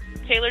events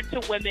tailored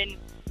to women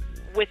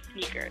with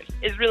sneakers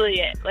is really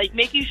it. Like,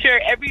 making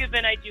sure every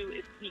event I do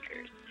is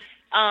sneakers.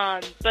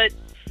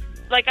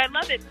 But I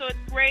love it. So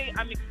it's great.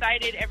 I'm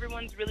excited.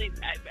 Everyone's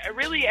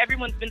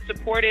everyone's been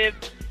supportive.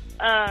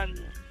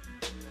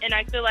 And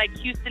I feel like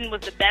Houston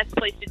was the best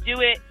place to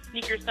do it.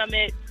 Sneaker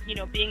Summit,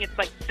 being its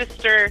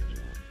sister,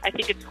 I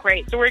think it's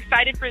great. So we're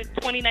excited for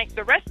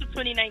the rest of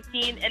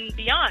 2019 and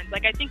beyond.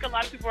 I think a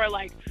lot of people are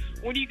like,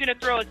 when are you going to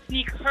throw a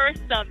Sneak Her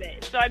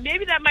Summit? So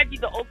maybe that might be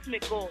the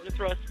ultimate goal, to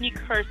throw a Sneak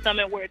Her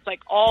Summit where it's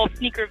all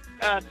sneaker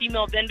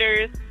female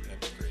vendors.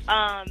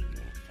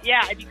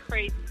 Yeah, it'd be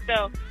crazy.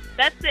 So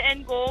that's the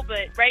end goal,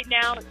 but right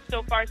now,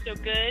 so far, so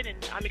good, and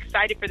I'm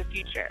excited for the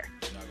future.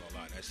 Not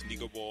gonna lie, that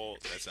sneaker ball,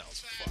 that sounds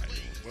fire.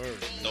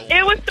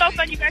 It was so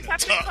fun. You guys have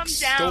to come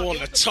down. Throw on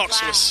the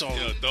tux with some.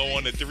 Throw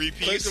on the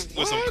 3-piece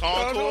with some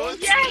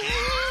Concords.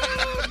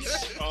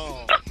 Yes.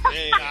 Oh,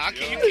 man.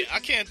 I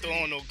can't throw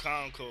on no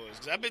Concords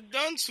because I've been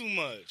done too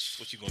much.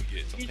 What you gonna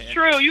get? Some It's Panda,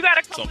 true. You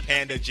gotta come. some with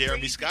Panda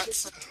Jeremy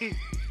Scotts. I'm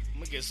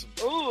going to get some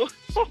Ooh.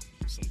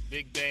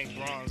 Big Bang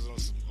Bronze on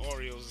some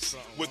Oreos or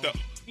something. With the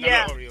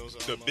Yeah. Oreos,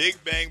 the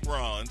Big Bang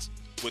Bronze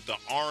with the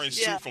orange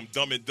Yeah. suit from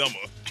Dumb and Dumber.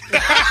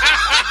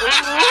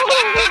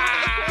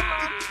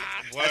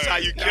 That's how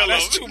you kill them.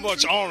 That's too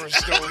much orange,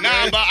 though.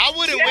 Nah, but I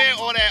wouldn't wear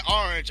all that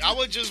orange. I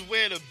would just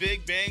wear the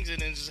Big Bangs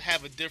and then just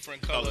have a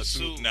different color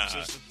suit. Nah,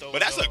 just to throw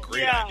but it that's a on.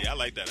 great Yeah. idea. I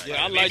like that idea.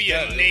 Yeah, I like Maybe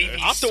a that. navy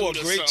I'll throw a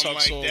suit or great something tux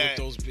like on that.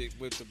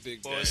 with the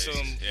big Or bags.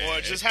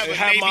 or just have a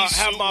have navy my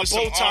suit bow with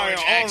some tie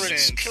orange and orange.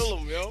 accents. Kill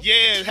them, yo.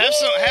 Yeah, have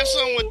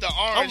some with the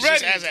orange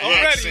ready. just as an I'm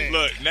ready. accent.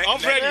 Look,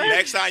 I'm ready.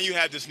 next time you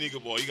have the sneaker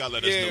ball, you gotta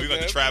let us know. We're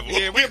going to travel.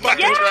 Yeah, we're about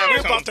Yeah.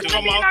 to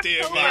come out there,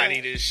 October. man. Body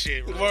this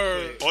shit. real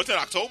Word. quick. Oh, it's in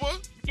October?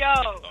 Yo.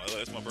 Oh,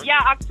 that's my birthday. Yeah,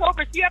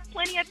 October. So you have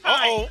plenty of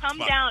time. Uh-oh. Come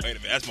down. Wait a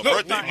minute. That's my Look,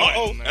 birthday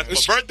uh-oh. month.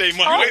 That's my birthday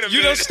month. Oh. Wait a minute.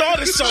 You done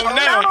started something Hold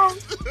now. on.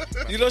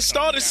 You done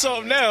started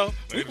something now.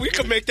 We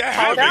can make that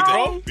Hold happen,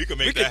 on. bro. We can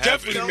make We that can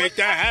definitely happen. make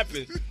that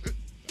happen.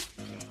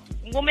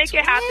 We'll make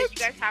it happen. You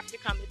guys have to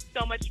come. It's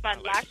so much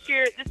fun. Last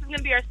year, this is going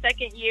to be our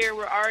second year.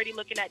 We're already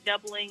looking at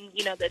doubling,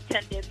 the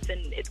attendance,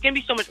 and it's going to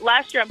be so much.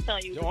 Last year, I'm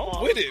telling you, Yo, was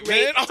I'm with it,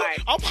 great man.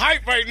 time. I'm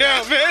hyped right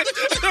now, man.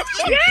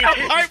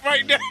 I'm hyped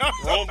right now.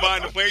 Ron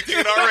buying the plane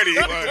ticket already.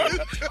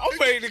 I'm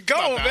ready to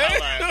go, man.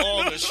 Highlight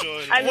all the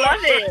shorties. I love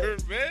it.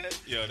 Word, man.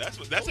 Yo, that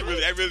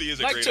really is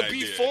a Like great to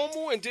idea. be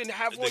formal and then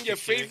have The on your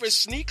kicks. favorite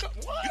sneaker.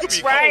 What? You could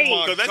be Right. Oh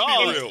my Because let's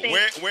God. be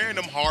real. Wearing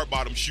them hard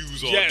bottom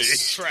shoes all Yes. day.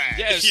 Trash.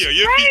 Yes. Yeah,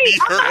 your Right, feet be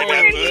I'm not hurting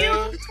wearing after.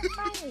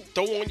 heels.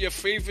 Throw on your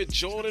favorite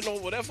Jordan or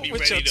whatever Be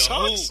with ready your to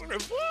tux.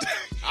 hoop. What?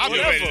 I'll be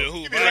Whatever. ready to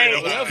hoop. You be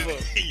ready to Right.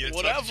 hoop in your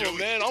Whatever, tuck joint.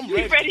 man. I'm You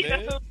ready, ready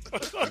man. to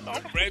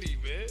I'm ready,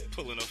 man.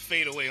 Pulling a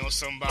fadeaway on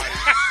somebody.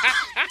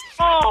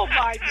 Oh,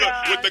 my Look,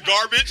 God. with the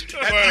garbage,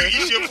 after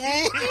you eat your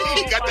food,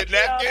 you got my the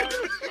napkin.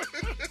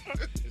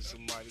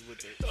 Somebody with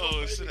the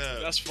Oh, sit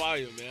down. That's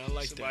fire, man. I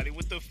like somebody that.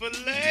 with the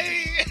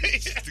fillet.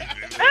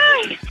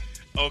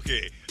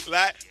 Okay,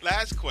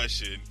 last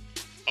question.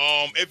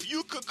 If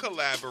you could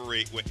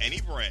collaborate with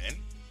any brand,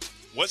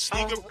 what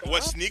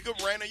sneaker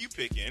brand are you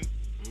picking?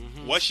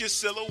 What's your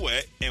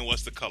silhouette and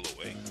what's the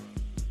colorway?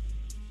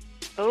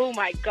 Oh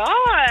my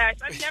gosh,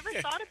 I've never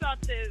thought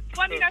about this.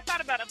 Well, I mean, I thought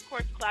about, of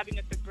course, collabing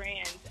with the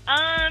brand.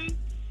 I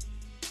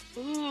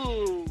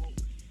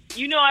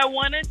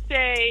want to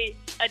say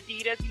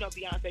Adidas.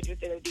 Beyonce just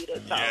did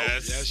Adidas. So.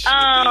 Yes. She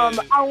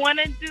I want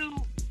to do.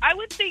 I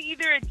would say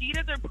either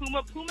Adidas or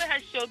Puma. Puma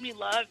has showed me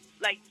love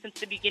since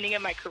the beginning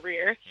of my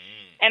career,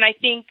 and I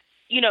think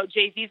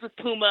Jay-Z's with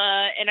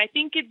Puma, and I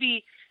think it'd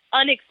be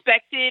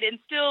unexpected and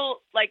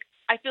still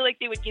I feel like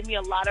they would give me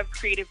a lot of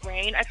creative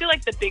reign. I feel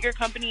like the bigger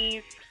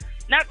companies,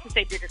 not to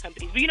say bigger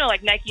companies, but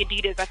like Nike,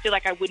 Adidas, I feel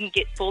like I wouldn't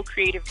get full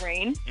creative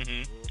reign.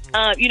 Mm-hmm.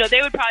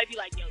 They would probably be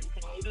like, yo, you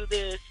can only do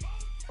this.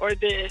 or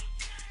this.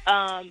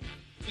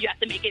 You have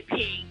to make it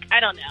pink. I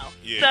don't know.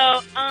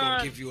 Yeah.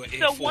 Gonna give you an Air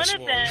So Force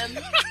one of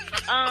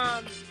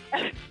them,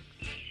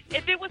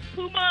 if it was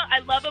Puma, I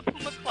love a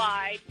Puma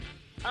Clyde.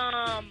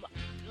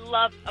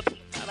 Love a Puma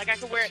Clyde. Like I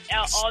could wear it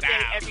out all day,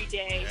 every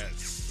day.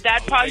 Yes.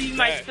 That'd probably be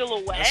my that.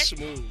 silhouette. That's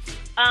smooth.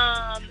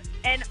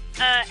 And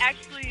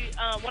actually,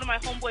 one of my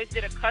homeboys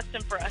did a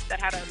custom for us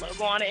that had our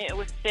logo on it. It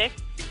was sick.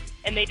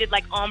 And they did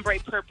like ombre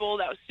purple.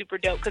 That was super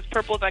dope because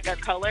purple's like our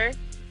color.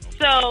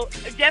 So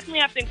definitely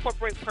have to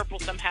incorporate purple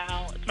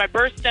somehow. It's my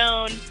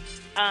birthstone.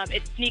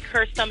 It's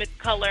Sneakhurst Summit's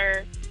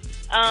color.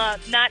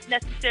 Not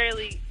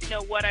necessarily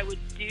what I would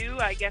do.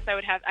 I guess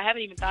I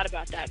haven't even thought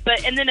about that.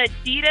 But and then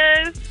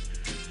Adidas.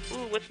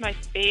 Ooh, what's my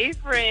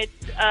favorite?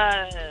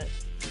 Oh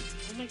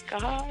my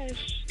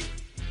gosh.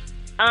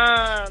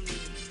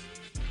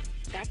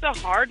 That's a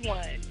hard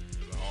one.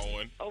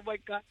 Oh my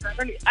god.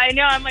 I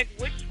know. I'm like,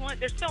 which one?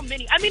 There's so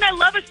many. I mean, I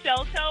love a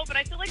shell toe, but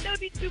I feel like that would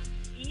be too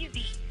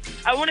easy.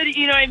 I wanted to,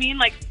 you know what I mean?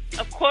 Like,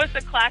 of course,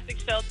 a classic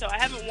shell toe. I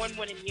haven't worn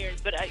one in years,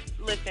 but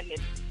listen,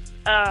 it's,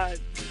 oh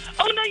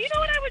no, you know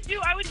what I would do?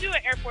 I would do an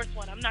Air Force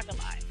One. I'm not gonna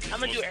lie. I'm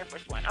gonna do Air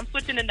Force One. I'm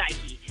switching to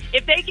Nike.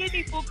 If they gave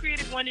me full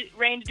creative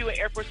reign to do an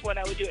Air Force One,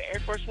 I would do an Air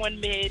Force One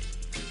mid,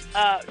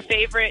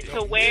 favorite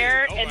to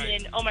wear, and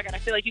then, oh my god, I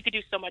feel like you could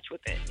do so much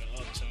with it.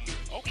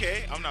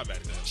 Okay, I'm not bad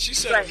at that. She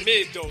said a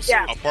mid though. So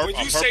Yeah. when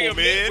you say a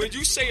mid? when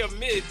you say a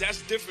mid,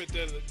 that's different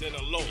than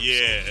a low.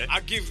 Yeah. So I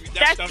give you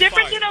That's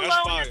different fire. than a That's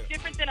low. fire. That's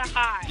different than a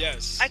high.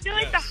 Yes. I feel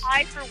like the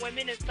high for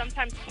women is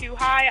sometimes too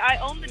high. I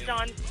own the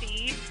John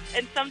C,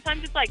 and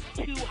sometimes it's like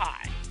too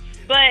high.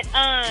 But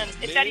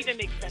if that even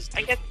makes sense,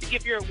 I guess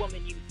if you're a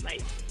woman, you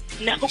might.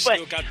 No, You but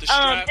still got the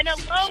strap. and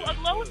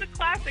a low is a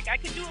classic. I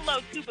could do a low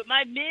too, but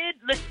my mid,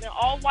 listen,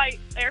 all white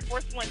Air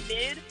Force One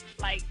mid,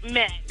 like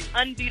man,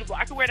 unbeatable.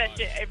 I could wear that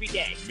shit every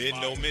day. Mid,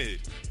 no mid.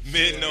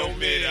 Mid, no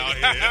mid out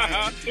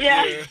here.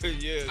 Yeah.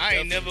 yeah. I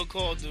ain't never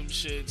called them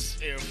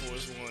shits Air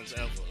Force Ones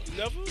ever.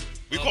 Never.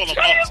 We call them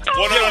Yeah, up.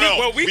 Well, no.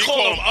 Well, we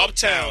call them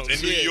uptowns. uptowns.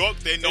 In New York,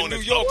 they're known In as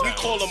New York, we uptowns.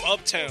 call them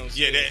uptowns.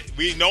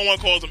 Yeah, no one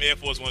calls them Air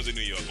Force Ones in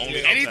New York.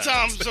 Only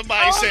Anytime uptowns.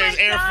 somebody Oh says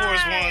my Air God.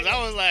 Force Ones,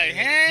 I was like,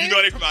 hey. You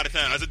know they from out of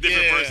town. That's a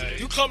different Yeah. person.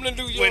 You come to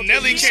New York, When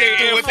Nelly and you came say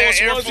through Air with that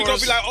Force Air Ones, you gonna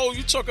Force- be like, oh,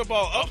 you talk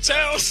about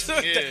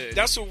uptowns? Yeah.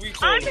 That's what we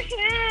call I'm them.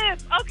 hip.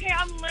 Okay,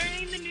 I'm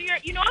learning the New York.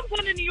 You know, I'm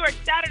going to New York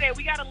Saturday.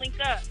 We got to link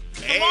up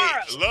Hey,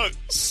 tomorrow. look.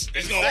 It's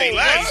gonna Say be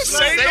less. less.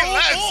 Say no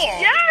less. more.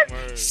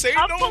 Yes. Say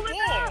I'm no pulling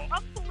more. up.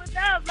 I'm pulling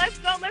up.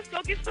 Let's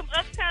go get some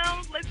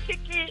uptowns. Let's kick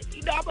it.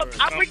 You know, I'll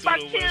Come bring my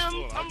through the West Tim.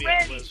 Floor. I'll I'm be on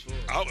ready. West Floor.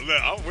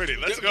 I'm with it.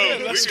 Let's go.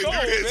 Yeah, let's we go,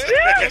 can do this.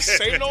 man.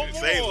 Say no more.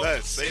 Say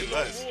less. Say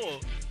less. No more.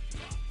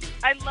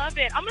 I love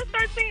it. I'm gonna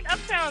start saying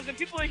uptowns, and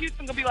people in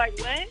Houston gonna be like,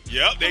 "What?"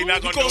 Yep, they not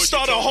You gonna gonna know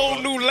start a what whole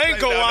you're new talking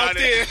lingo about. out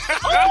there.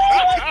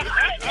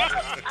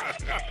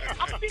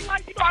 I'm gonna be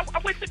like, you know, I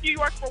went to New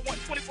York for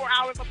 24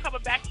 hours. I'm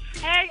coming back.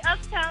 Hey,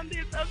 uptown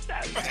this,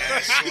 uptown.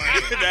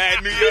 That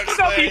New York People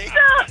gonna be slang.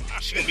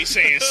 stuck. She gonna be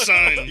saying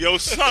son. Yo,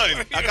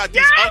 son, I got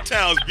these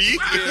uptowns, B.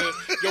 Yeah.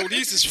 Yo,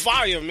 these is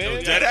fire,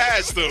 man. Dead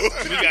ass, though.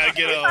 We gotta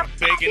get a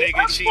bacon, egg,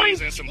 and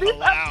cheese and some These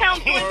uptown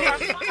boys are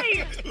halal.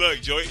 fire.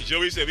 Look,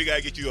 Joey said we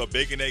gotta get you a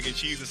bacon, egg, and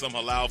cheese and some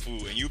halal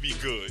food, and you be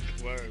good.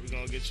 Word, we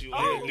gonna get you a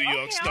Oh, New York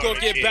okay, Star. You gonna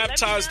get Yeah.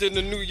 baptized in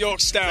the New York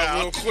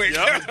style real quick.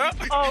 Yep.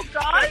 Oh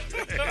God,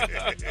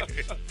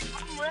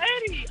 I'm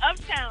ready.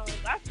 Uptown.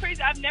 That's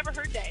crazy. I've never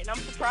heard that, and I'm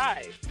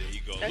surprised. There you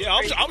go. That's Yeah,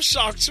 crazy. I'm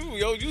shocked too,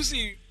 yo.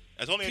 Usually,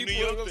 That's only a New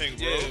people- York thing,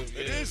 bro. yeah, It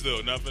yeah. is,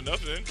 though. Nothing.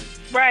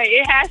 Right,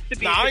 it has to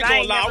be. nah, I ain't 'cause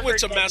gonna lie. I never went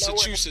to heard that nowhere.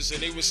 Massachusetts and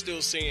they were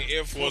still saying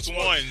Air Force Force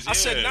Ones. Ones, I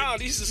said, yeah. nah,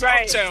 these is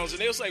Right. uptowns, and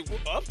they was like,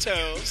 what,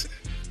 uptowns?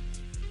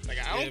 Like,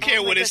 I don't Yeah, care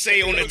man. what it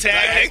say on the Like,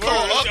 tag. They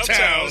call fresh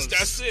uptowns.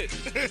 That's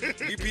it.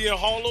 We be in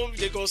Harlem,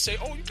 they gonna say,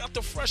 oh, you got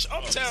the fresh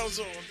uptowns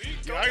on. There you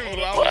go. I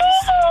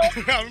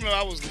remember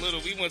I was little.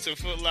 We went to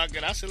Foot Locker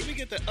and I said, let me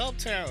get the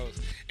uptowns.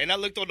 And I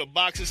looked on the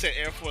box and said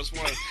Air Force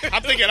One.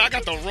 I'm thinking I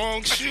got the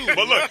wrong shoe.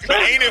 But look,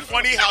 ain't it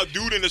funny how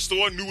dude in the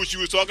store knew what you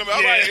was talking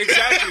about? Yeah. Right,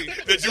 exactly.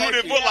 The dude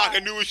in Foot Locker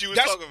knew what she was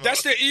That's talking about.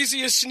 that's the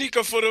easiest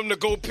sneaker for them to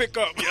go pick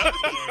up.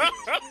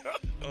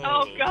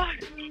 Oh God.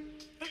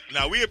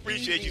 Now, we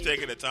appreciate you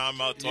taking the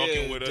time out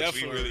talking Yeah, with us. We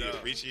definitely. really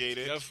appreciate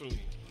it. Definitely.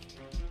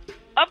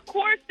 Of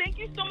course. Thank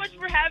you so much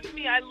for having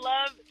me. I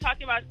love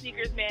talking about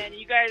sneakers, man.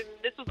 You guys,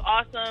 this was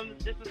awesome.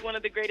 This was one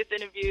of the greatest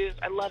interviews.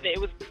 I love it.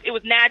 It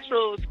was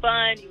natural. It was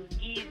fun. It was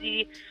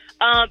easy.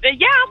 And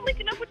yeah, I'm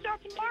linking up with y'all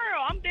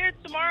tomorrow. I'm there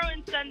tomorrow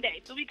and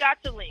Sunday, so we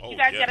got to link. Oh, you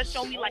guys yes. got to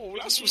show me like Oh, the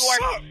that's New what's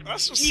York up.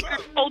 That's what's sneaker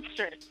up.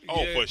 culture.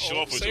 Oh, Yeah. for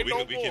sure, for Say sure.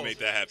 no We more. can make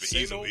that happen Say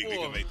easily. no We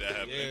more. can make that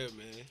happen. Yeah,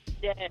 man.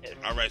 Yes.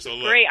 All right, so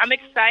look, Great. I'm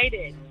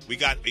excited. we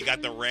got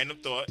the random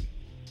thought.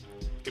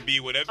 Could be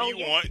whatever Oh, you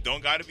yeah. want.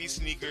 Don't got to be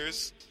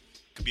sneakers.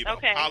 Could be about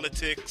Okay.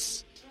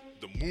 politics,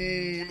 the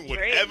moon,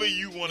 whatever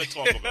you want to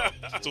talk about.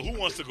 So who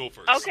wants to go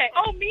first? Okay.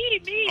 Oh,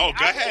 me. Oh,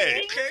 go I'm ahead.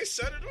 ready. Okay,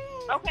 set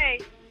it on. Okay.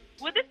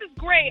 Well, this is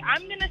great.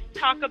 I'm going to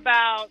talk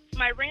about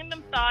my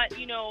random thought.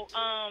 You know,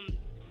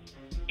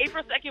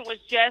 April 2nd was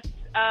just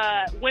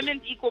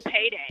Women's Equal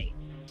Pay Day.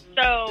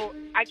 So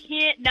I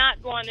can't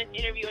not go on this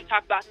interview and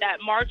talk about that.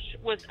 March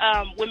was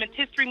Women's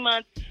History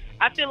Month.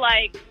 I feel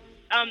like,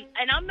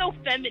 and I'm no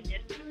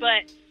feminist,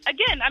 but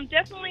again, I'm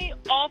definitely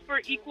all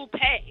for equal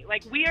pay.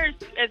 Like, we are,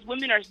 as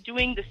women, are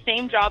doing the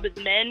same job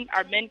as men,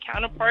 our men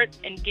counterparts,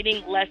 and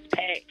getting less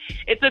pay.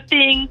 It's a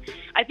thing.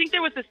 I think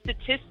there was a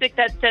statistic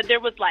that said there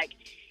was like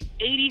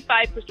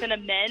 85%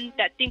 of men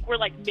that think we're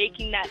like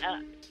making that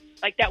up.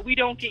 Like, that we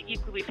don't get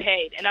equally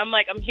paid. And I'm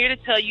like, I'm here to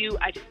tell you,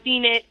 I've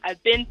seen it,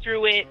 I've been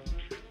through it,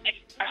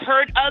 I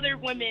heard other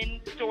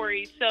women's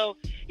stories. So,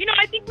 you know,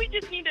 I think we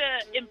just need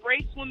to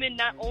embrace women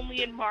not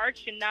only in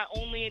March and not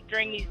only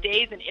during these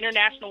days and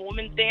International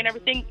Women's Day and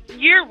everything,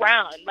 year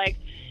round, like,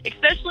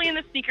 especially in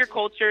the sneaker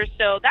culture.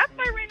 So that's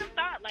my random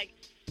thought. Like,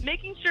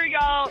 making sure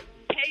y'all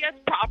pay us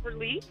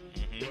properly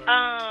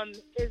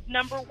is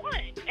number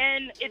one.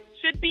 And it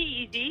should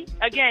be easy.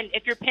 Again,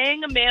 if you're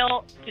paying a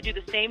male to do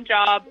the same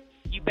job,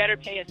 you better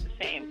pay us the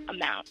same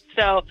amount.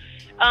 So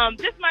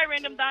just my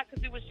random thought,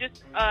 because it was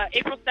just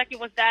April 2nd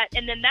was that.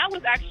 And then that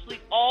was actually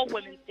all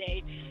Women's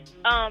Day.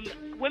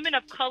 Women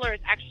of color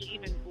is actually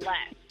even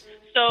less.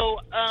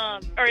 So,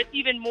 or it's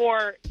even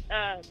more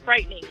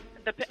frightening,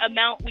 the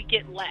amount we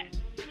get less.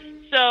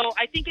 So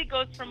I think it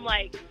goes from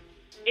like,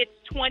 it's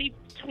 20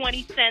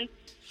 cents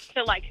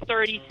to like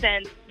 30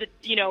 cents,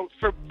 you know,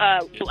 for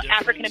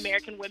African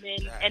American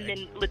women and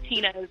then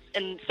Latinas.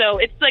 And so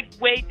it's like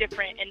way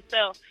different. And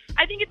so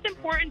I think it's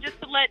important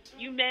just to let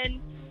you men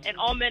and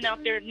all men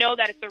out there know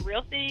that it's a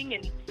real thing,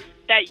 and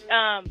that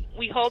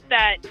we hope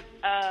that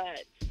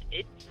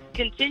it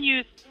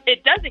continues.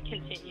 It doesn't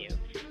continue.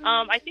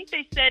 I think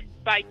they said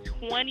by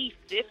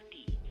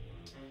 2050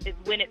 is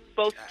when it's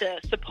supposed to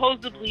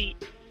supposedly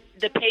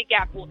the pay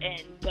gap will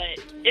end, but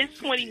it's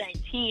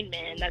 2019,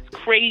 man. That's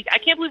crazy. I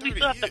can't believe we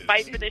still have to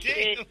fight for this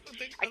shit.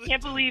 I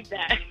can't believe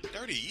that.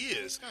 30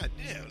 years, god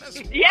damn, that's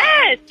wild.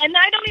 Yes, and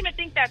I don't even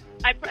think that's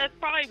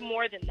probably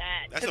more than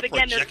that, because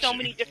again, there's so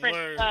many different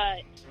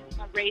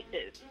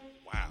races.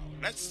 Wow,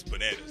 that's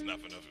bananas.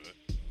 Nothing of it.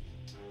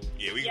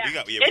 Yeah, we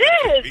got. Yeah,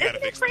 it is.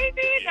 Isn't it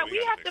crazy that we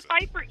have to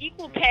fight for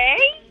equal pay?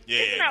 Yeah,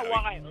 isn't that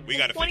wild? We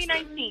got to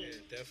 2019. Yeah,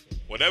 definitely.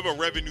 Whatever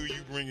revenue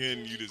you bring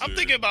in, you deserve. I'm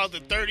thinking about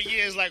the 30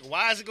 years. Like,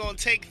 why is it going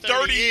to take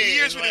 30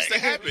 years for like, this to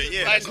happen?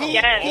 Yeah, like,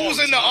 who's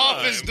in the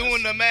office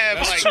doing the math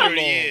That's like too 30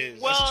 long. years?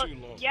 Well,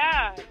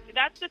 yeah,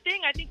 that's the thing.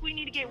 I think we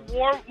need to get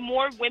more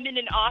women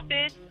in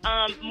office,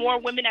 more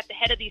women at the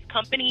head of these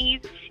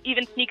companies,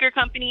 even sneaker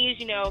companies.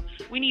 You know,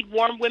 we need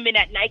more women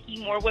at Nike,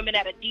 more women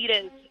at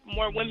Adidas,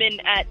 more women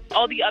at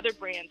all the other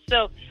brands.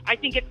 So I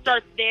think it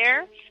starts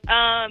there.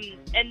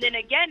 And then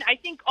again, I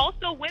think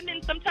also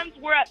women, sometimes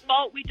we're at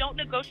fault. We don't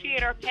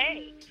negotiate our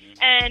pay.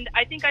 And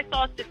I think I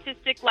saw a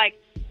statistic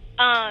like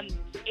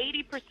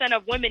 80%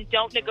 of women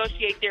don't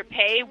negotiate their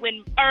pay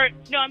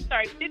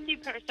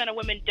 50% of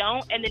women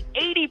don't, and then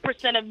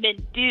 80% of men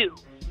do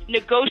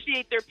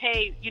negotiate their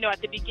pay, you know, at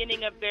the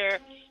beginning of their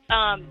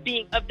them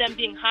being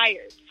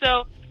hired.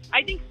 So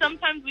I think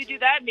sometimes we do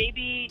that.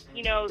 Maybe,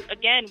 you know,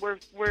 again,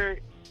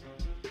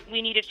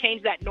 we need to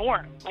change that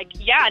norm. Like,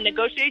 yeah,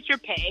 negotiate your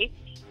pay,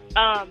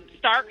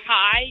 start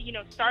high, you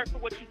know, start for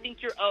what you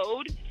think you're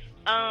owed,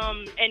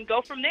 and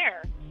go from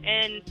there.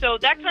 And so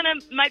that kind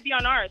of might be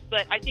on ours,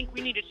 but I think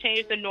we need to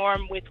change the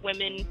norm with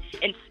women,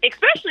 and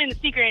especially in the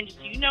sneaker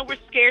industry. You know, we're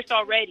scarce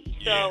already.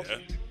 So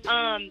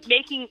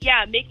making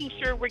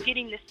sure we're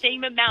getting the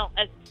same amount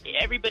as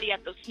everybody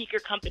at those sneaker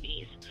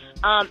companies,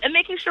 and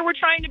making sure we're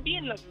trying to be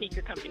in those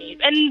sneaker companies.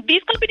 And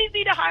these companies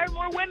need to hire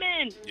more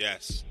women.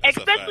 Yes.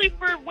 Especially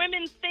for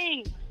women's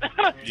things.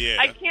 Yeah.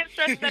 I can't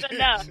stress that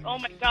enough. Oh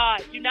my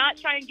God. Do not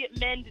try and get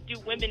men to do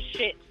women's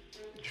shit.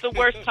 It's the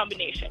worst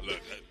combination. Look,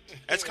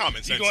 that's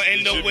common sense. You're going to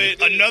end up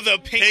with another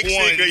pink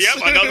one. Sneaker. Yep,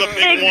 another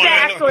pink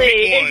Exactly.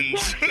 Pink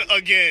ones.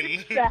 Again.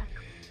 Exactly.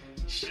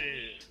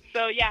 Shit.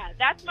 So yeah,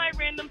 that's my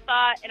random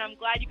thought, and I'm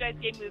glad you guys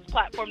gave me this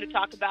platform to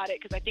talk about it,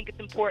 because I think it's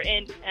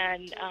important,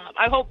 and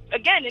I hope,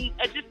 again,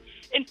 just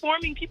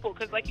informing people,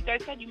 because like you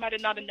guys said, you might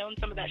have not have known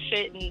some of that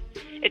shit, and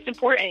it's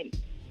important.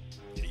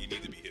 Yeah, you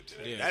need to be hip to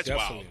that. Yeah, That's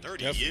definitely, wild.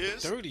 30 definitely.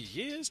 years? 30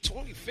 years?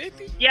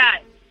 2050? Yeah.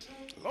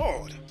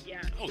 Lord.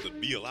 Yeah. I was to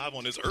be alive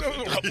on this earth.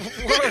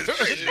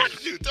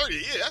 Shoot, 30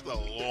 years, that's a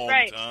long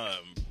time.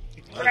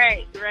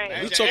 Right.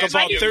 We talk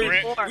about 30.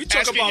 We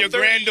talk Asking about your 30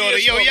 granddaughter,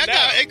 years yo, from y'all now.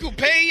 got equal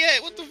pay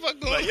yet? What the fuck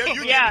going Like, yo, on?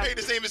 you Yeah. getting paid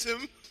the same as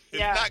him? If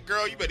Yeah. not,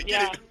 girl, you better get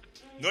Yeah. it.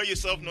 Know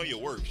yourself, know your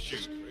worth.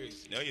 Shoot.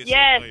 Know yourself,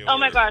 Yes. know your Oh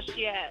my worth. gosh.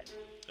 Yes.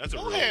 That's a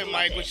Go real ahead, one.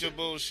 Mike, with your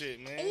bullshit,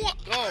 man. What?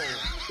 Go.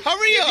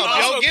 Hurry up,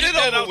 Also, yo. Get it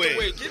that over out with. the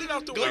way. Get it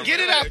out the Go way. get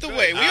it out the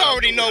way. We All right.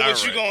 already know what All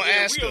you're right. going to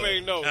ask We her.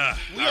 already know.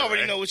 We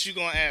already know what you're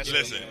going to ask her.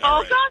 Listen. man. Oh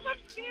All right. gosh, I'm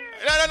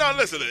scared. No.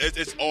 Listen,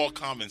 it's all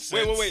common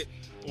sense. Wait.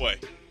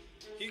 What?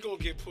 He gonna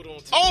get put on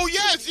TV. Oh,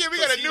 yes. Yeah, we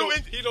got a new...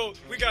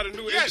 We got a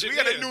new Yes, engineer.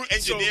 we got a new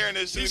engineer in the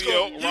he's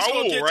studio, He's gonna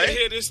Raul, get right? to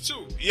hear this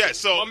too. Yeah,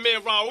 so... My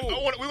man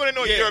Raul. We want to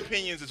know Yeah. your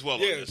opinions as well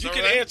on Yeah, this. you all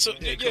can right? answer.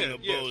 Here come the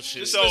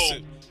bullshit. Just So,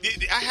 listen.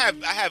 I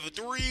have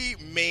three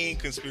main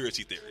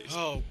conspiracy theories.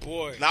 Oh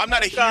boy! Now I'm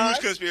not a God. huge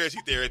conspiracy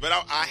theorist, but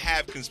I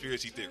have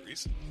conspiracy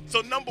theories.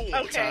 So number one,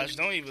 Okay. Tosh,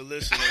 don't even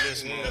listen to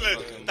this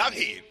motherfucker. stop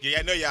hating. Yeah,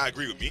 I know y'all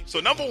agree with me. So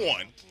number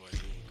one,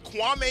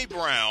 Kwame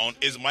Brown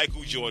is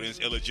Michael Jordan's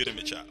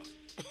illegitimate child.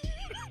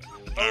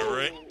 All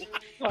right.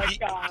 Oh my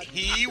God.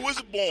 He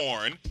was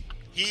born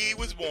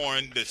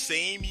the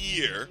same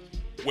year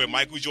where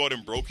Michael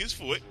Jordan broke his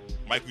foot.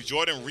 Michael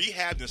Jordan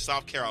rehabbed in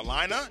South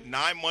Carolina.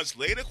 9 months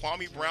later,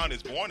 Kwame Brown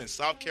is born in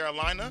South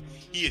Carolina.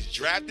 He is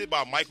drafted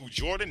by Michael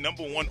Jordan,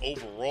 number 1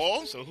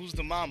 overall. So who's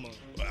the mama?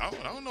 I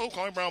don't know who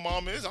Kwame Brown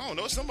mom is. I don't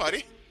know,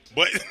 somebody.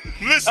 But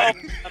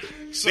listen,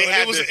 So they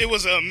had it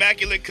was an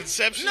immaculate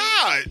conception.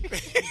 Nah,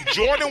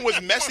 Jordan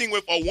was messing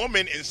with a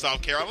woman in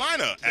South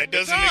Carolina. That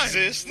doesn't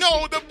exist?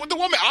 No, the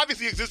woman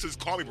obviously exists as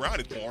Kwame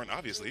Brown is born,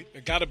 obviously.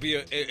 It gotta be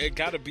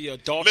a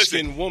dark Listen,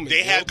 skinned woman.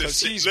 they have the because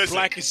she's listen,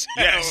 black as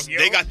hell. Yes, yo.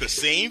 they got the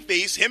same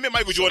face. Him and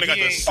Michael Jordan got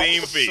He the ain't-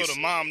 same face. So the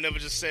mom never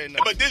just said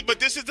nothing.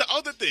 But this is the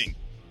other thing.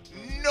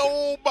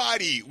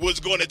 Nobody was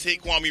going to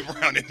take Kwame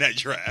Brown in that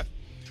draft,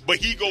 but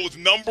he goes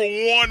number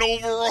 1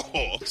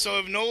 overall. So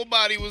if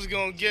nobody was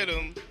gonna get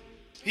him,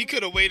 he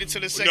could have waited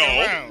till the second No.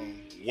 round.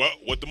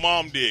 What the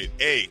mom did?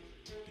 Hey,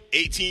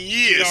 18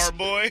 years. Get our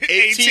boy.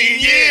 18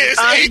 years.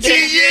 I'm 18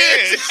 dead.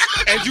 years.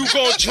 And you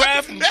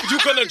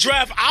gonna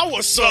draft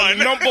our son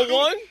number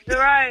 1?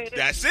 Right.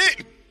 That's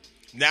it.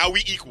 Now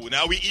we equal.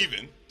 Now we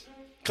even.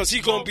 Because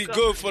he gonna be God.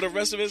 good for the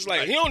rest of his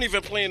life. He don't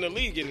even play in the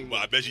league anymore.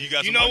 Well, I bet you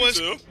got You some know money what?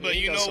 too. But He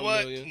you got know some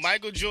what? millions.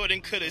 Michael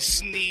Jordan could have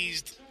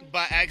sneezed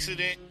by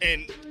accident,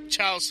 and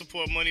child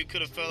support money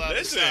could have fell out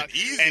Listen, of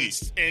his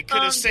easy. and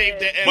could have saved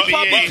the But-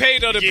 NBA. but-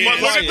 paid her to be years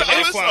quiet. for Look at the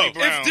other Kwame stuff.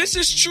 Brown. If this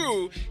is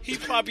true, he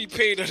probably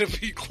paid her to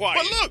be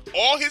quiet. But look,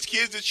 all his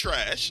kids is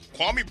trash.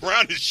 Kwame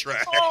Brown is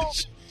trash. Oh.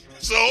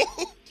 So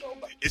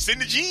it's in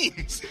the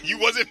genes. You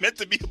wasn't meant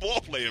to be a ball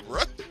player,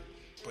 bro.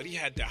 But he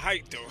had the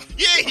height though.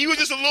 Yeah, he was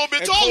just a little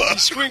bit And taller. Kobe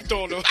squinked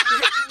on him.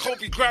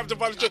 Kobe grabbed him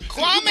by the throat.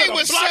 Kwame You better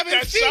was block 7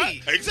 that feet.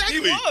 shot. Exactly.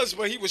 He was,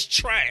 but he was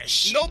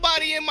trash.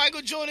 Nobody in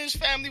Michael Jordan's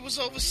family was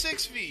over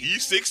 6 feet.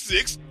 He's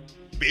 6'6".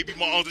 Baby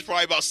mom's is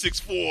probably about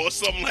 6'4" or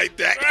something like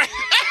that.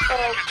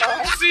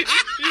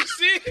 You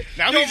see?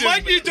 Now Yo, he just-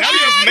 Mike needs to now be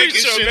he just a making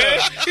preacher, shit man.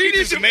 up. He He needs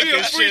just to be a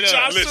making shit preacher.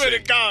 up. I swear to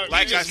God.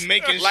 like just I,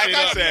 making like shit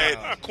I up said,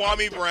 now.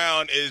 Kwame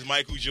Brown is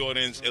Michael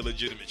Jordan's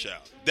illegitimate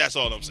child. That's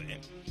all I'm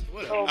saying.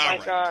 Whatever. Oh my All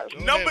right. God. Go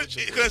ahead Number with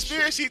your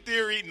conspiracy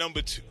theory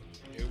number 2.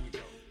 Here we go.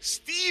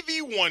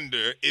 Stevie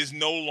Wonder is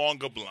no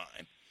longer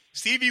blind.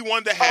 Stevie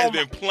Wonder has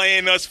been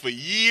playing us for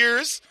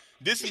years.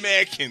 This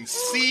man can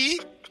see.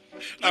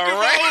 All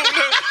right.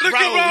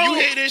 Raul,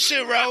 you hear this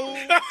shit, Raul?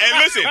 And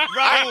listen,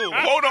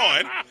 hold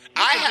on.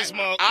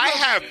 I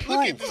have Look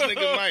at proof. this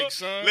nigga Mike,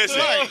 son. Listen,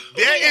 Mike,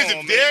 there come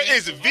on,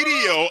 is man.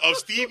 video of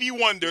Stevie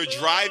Wonder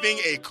driving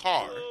a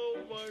car.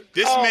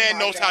 This Oh man my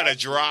knows how to God.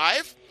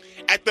 drive.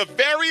 At the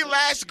very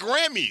last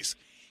Grammys,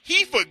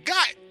 he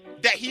forgot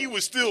that he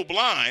was still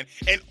blind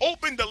and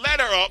opened the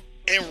letter up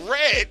and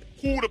read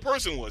who the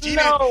person was. He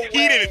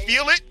didn't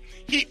feel it.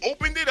 He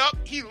opened it up.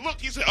 He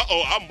looked. He said,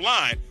 "Uh-oh, I'm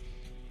blind.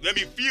 Let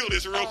me feel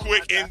this real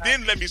quick, and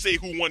then let me say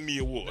who won the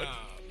award."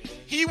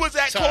 He was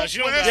at Tosh,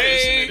 you don't gotta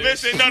They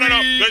Listen, no.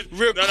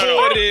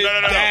 recorded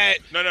that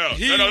No.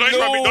 he Don't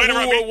interrupt me. Don't knew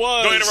interrupt who me. it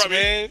was, Don't interrupt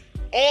man. me.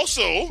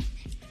 Also,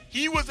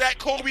 he was at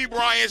Kobe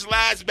Bryant's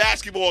last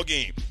basketball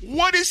game.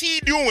 What is he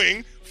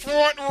doing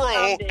front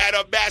row at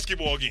a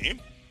basketball game?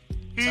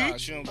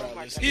 Tosh, you don't gotta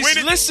listen. He's When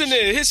it-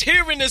 listening. His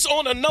hearing is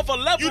on another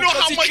level You know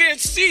because how he much? can't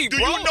see, Do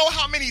bro. you know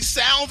how many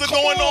sounds are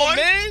Come going on, on?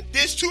 man.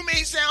 There's too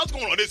many sounds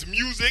going on. There's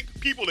music.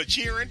 People are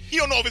cheering. He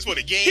don't know if it's for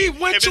the game. He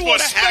went if to it's for a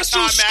the special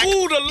halftime act.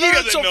 school to He learn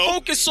doesn't to know.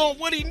 focus on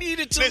what he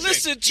needed to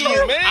listen to,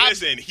 he- man.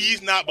 Listen,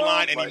 he's not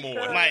blind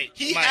anymore. Mike,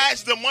 he Mike.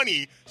 has the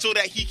money so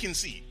that he can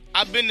see.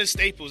 I've been to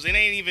Staples. It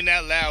ain't even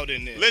that loud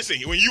in there. Listen,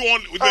 when you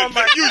on, you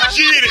my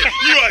G'd it.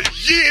 You are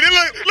G'd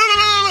it.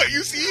 Look.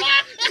 You see?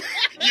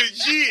 You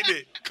G'd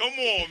it. Come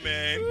on,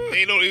 man.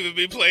 They don't even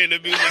be playing the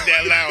music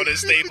that loud at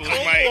Staples,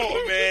 Come Mike.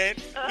 on, man.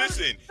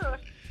 Listen.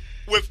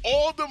 With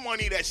all the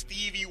money that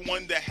Stevie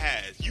Wonder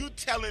has, you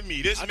telling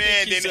me this I man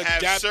think he's didn't have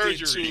adapted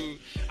surgery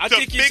I to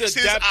think fix he's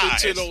his adapted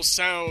to eyes? those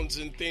sounds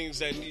and things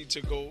that need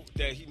to go,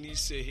 that he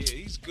needs to hear.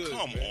 He's good,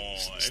 Come man.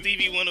 on.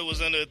 Stevie Wonder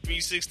was under a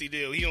 360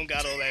 deal. He don't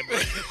got all that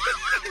bread.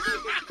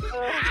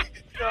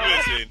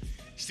 Listen,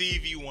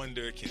 Stevie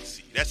Wonder can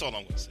see. That's all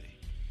I'm going to say.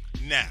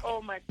 Now,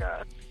 Oh my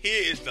God.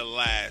 here is the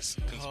last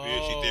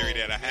conspiracy theory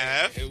that I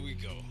have. Here we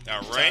go.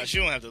 All Tosh, right?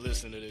 you don't have to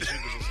listen to this. You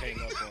can just hang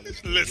up on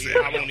this. Listen.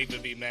 I won't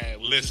even be mad.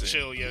 We'll Listen. just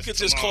chill. Yes, You could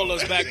just call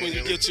us back when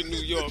you get to New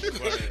York.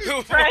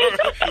 Right?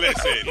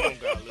 Listen. You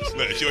don't gotta listen.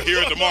 Look, you'll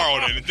hear it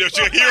tomorrow then. You'll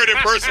hear it in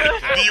person.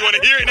 Do you want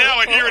to hear it now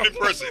or hear it in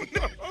person?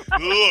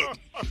 Look,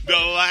 the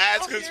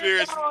last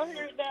conspiracy. I'll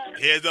hear that.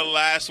 Here's the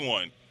last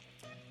one.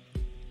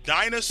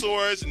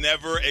 Dinosaurs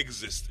never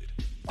existed.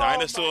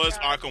 Dinosaurs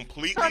God. are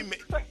completely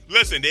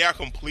listen, they are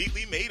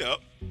completely made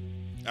up.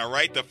 All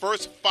right? The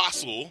first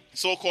fossil,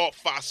 so-called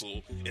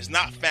fossil, is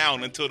not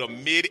found until the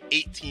mid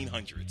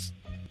 1800s.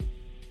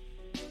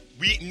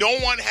 No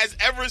one has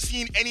ever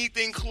seen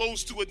anything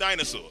close to a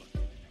dinosaur.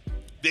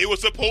 They were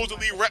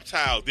supposedly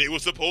reptiles. They were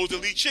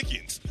supposedly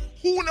chickens.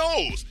 Who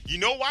knows? You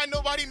know why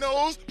nobody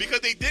knows? Because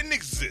they didn't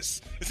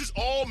exist. This is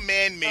all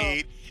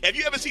man-made. Have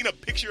you ever seen a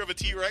picture of a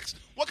T-Rex?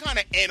 What kind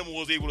of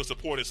animal is able to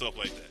support itself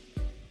like that?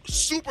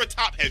 Super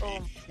top heavy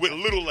with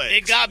little legs.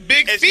 It got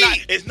big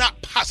feet. It's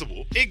not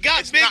possible. It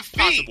got it's big not feet.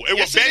 Possible. It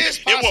Yes, will it bend. is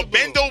It will possible.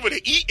 bend over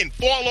to eat and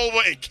fall over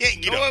and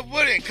can't get No, up. it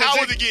wouldn't.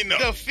 How is it getting up?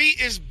 The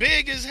feet is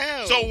big as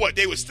hell. So what?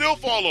 They would still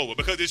fall over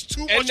because there's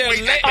too And much their,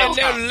 weight. and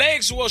their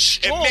legs were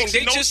strong. makes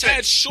They no just sense.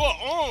 had short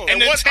arms.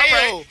 And the what- tail,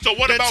 alright, so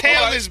what the about- tail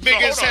alright, is big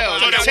so as hold on. hell.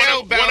 So The then tail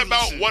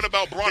what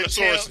about balances.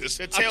 brontosauruses?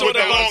 The I tail thought with the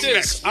about long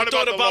this. neck? What I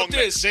thought the about long neck?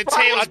 this. The I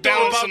tail's thought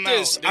balancing about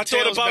this. out. The I thought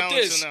tail's about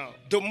this. balancing out.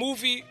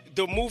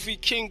 The movie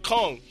King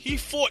Kong. He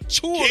fought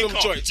two King of them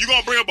Kong. joints. You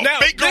gonna bring up a Now,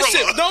 fake gorilla?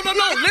 listen, no.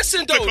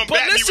 Listen though, combat but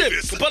me with listen,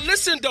 this. but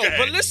listen though, Go ahead.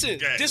 but listen.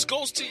 Go ahead. This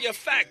goes to your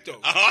fact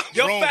though. Uh-huh.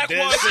 Your Rome fact dead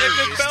was if it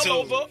serious, fell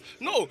too. over.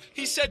 No,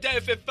 he said that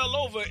if it fell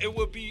over, it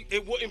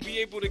wouldn't be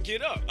able to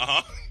get up.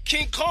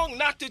 King Kong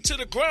knocked it to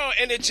the ground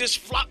and it just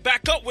flopped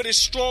back up with his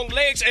strong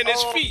legs and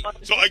his feet.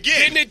 So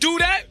again, Didn't it do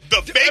that?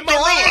 the fake Am I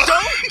right,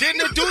 gorilla. though?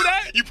 Didn't it do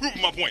that? You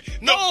proving my point. The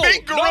No,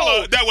 fake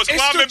gorilla no, that was it's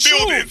climbing the truth.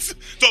 buildings.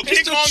 So It's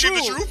King the Kong is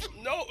truth. the truth.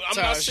 No, I'm Taj,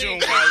 not you saying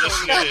don't gotta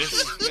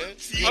listen to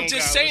this. You I'm don't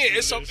just gotta saying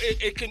listen to this.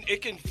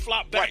 it can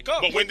flop back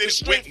up But when with did the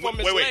strength from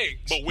his legs.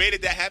 But where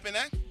did that happen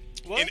at?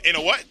 What? In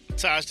a what?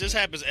 Taj, this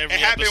happens every It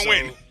happened episode.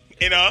 when?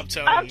 In a I'm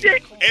telling you.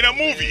 in a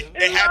movie.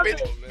 It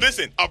happened. on, man.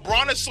 Listen, a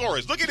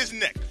brontosaurus. Look at his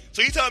neck.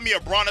 So you telling me a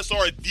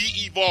brontosaurus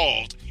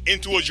de-evolved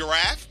into a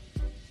giraffe?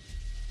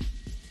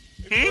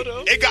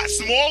 It got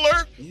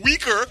smaller,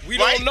 weaker. We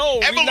right? don't know.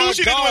 We Evolution not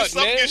is when God,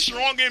 something man. gets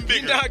stronger and We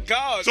bigger. not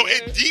God, So man.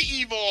 it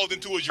de-evolved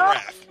into a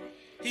giraffe.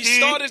 He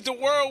started the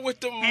world with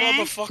the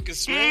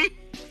motherfuckers, man.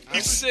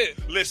 That's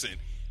it. Listen,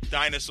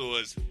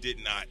 dinosaurs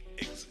did not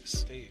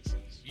exist.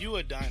 You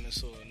a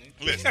dinosaur,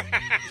 nigga. Listen,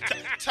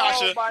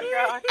 Tasha, Oh my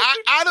God.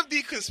 out of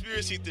the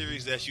conspiracy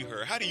theories that you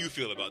heard, how do you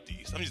feel about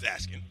these? I'm just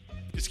asking.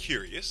 Just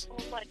curious. Oh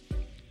my-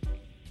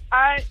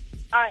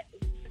 I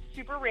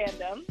super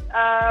random.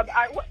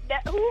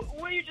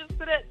 Who you just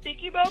sit at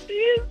thinking about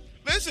these?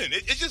 Listen,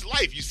 it's just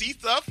life. You see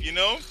stuff, you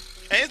know?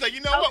 And it's like,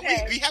 you know what?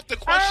 Okay. We have to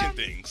question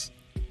things.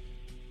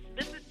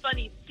 This is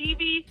funny.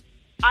 Stevie,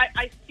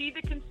 I see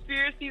the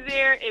conspiracy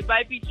there. It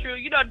might be true.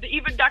 You know,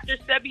 even Dr.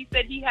 Sebi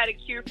said he had a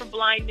cure for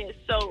blindness.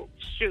 So,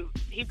 shoot,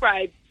 he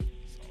probably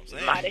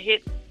might have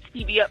hit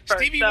Stevie up first.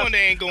 Stevie so, Wonder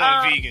ain't going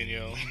vegan,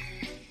 yo.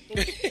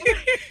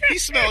 He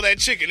smell that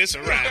chicken. It's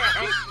a wrap.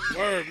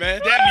 Word,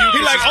 man. That mucus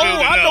He like, is oh,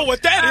 building I know up.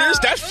 what that is.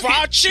 That's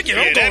fried chicken.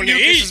 Yeah, I'm that going to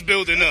mucus eat. is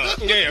building up.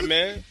 Yeah,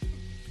 man.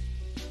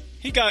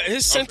 He got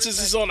his senses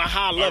is on a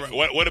high All level.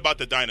 right, what about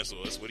the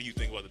dinosaurs? What do you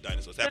think about the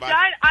dinosaurs?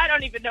 I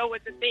don't even know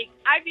what to think.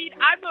 I mean,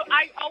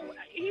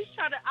 he's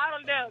trying to, I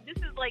don't know. This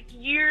is like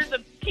years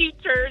of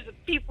teachers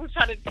and people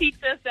trying to teach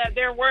us that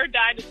there were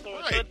dinosaurs. So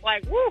Right. it's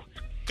like, woo,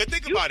 Cause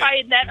think you about it.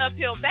 fighting that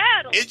uphill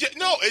battle.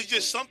 It's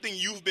just something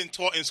you've been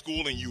taught in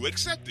school and you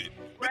accepted.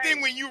 But Right.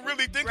 then when you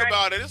really think Right.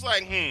 about it, it's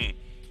like, we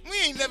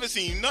ain't never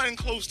seen nothing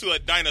close to a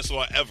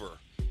dinosaur ever.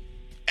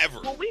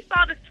 Ever. Well, we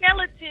saw the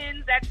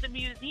skeletons at the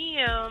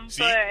museum,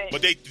 See,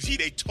 but they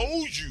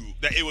told you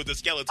that it was the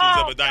skeletons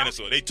Oh, of a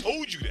dinosaur. They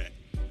told you that.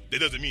 That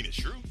doesn't mean it's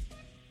true.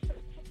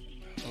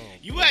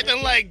 You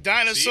acting like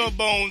dinosaur See?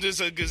 bones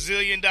is a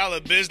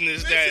gazillion-dollar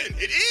business Listen,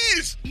 that... it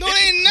is. No,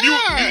 they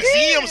not.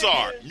 Museums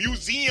are.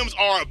 Museums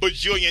are a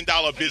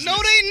bajillion-dollar business. No,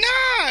 they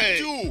not.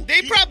 Dude,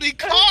 They probably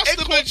cost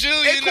a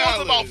bajillion It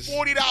costs about dollars.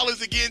 $40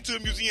 to get into a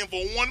museum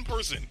for one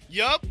person.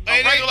 Yup.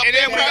 A regular and they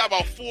family got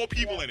prob- about 4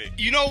 people in it.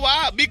 You know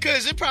why?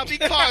 Because it probably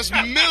costs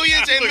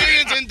millions and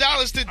millions of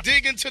dollars to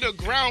dig into the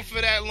ground for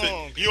that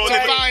long You know to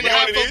what find you know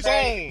half what it a is?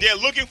 bone. They're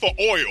looking for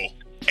oil,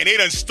 and they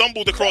done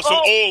stumbled across some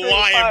Oh, old true,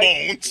 lion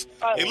fine. bones.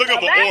 They're looking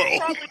for that's oil.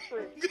 probably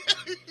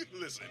true.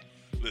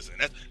 Listen.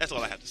 That's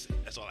all I have to say.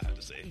 That's all I have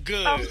to say.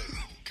 Good.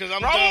 Because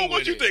I'm Raul, done what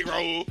with you it. think,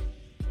 Raul?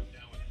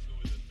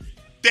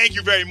 Thank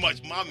you very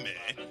much, my man.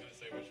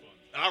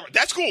 All right,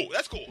 that's cool.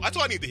 That's cool. That's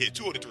all I need to hear.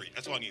 2 or 3.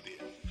 That's all I need to hear.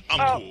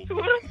 I'm cool. 2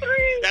 or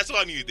 3. That's all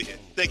I needed to hear.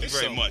 Thank you It's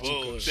very some much.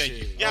 bullshit.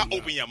 Thank you. Y'all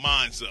open your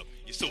minds up.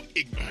 You're so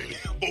ignorant.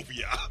 Both of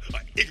y'all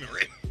are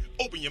ignorant.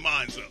 Open your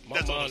minds up. My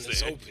That's all I'm mind is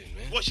saying. open,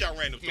 man. What's y'all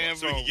random Man,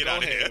 thoughts so we bro, can get go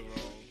out of ahead, here?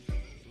 bro.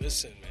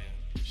 Listen,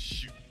 man.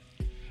 Shoot.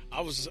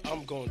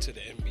 I'm going to the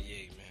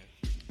NBA,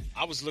 man.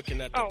 I was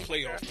looking at the Oh,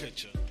 playoff okay.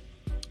 picture.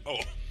 Oh,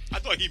 I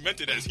thought he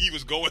meant it as he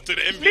was going to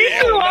the NBA. Me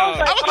too. nah. I was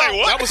I was like,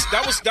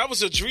 what? That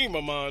was a dream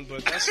of mine,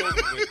 but that's over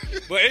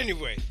with. But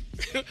anyway,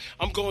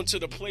 I'm going to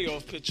the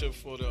playoff picture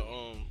for the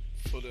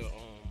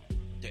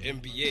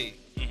NBA,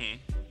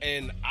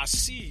 and I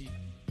see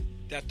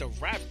that the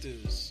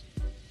Raptors,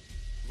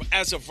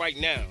 as of right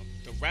now,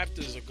 the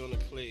Raptors are going to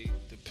play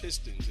the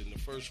Pistons in the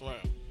first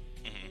round.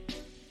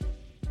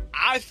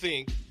 I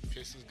think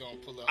Pistons gonna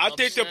pull up.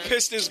 the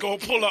Pistons gonna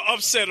pull an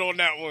upset on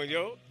that one,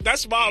 yo.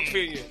 That's my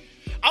opinion.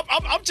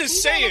 I'm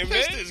just saying,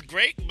 man. Pistons?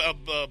 Great.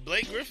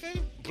 Blake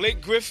Griffin?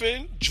 Blake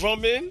Griffin,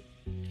 Drummond,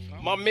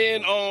 my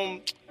man,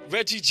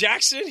 Reggie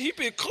Jackson, he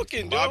been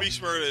cooking, Bobby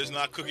Shmurda is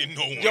not cooking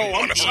no one. Yo,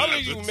 I'm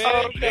telling you,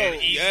 man.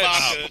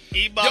 Yo,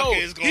 Ibaka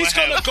is going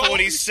to have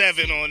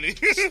 47 on it.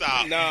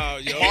 Stop. Nah,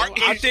 yo.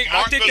 Marcus, I think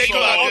they're going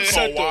to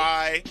upset them.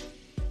 Kawhi.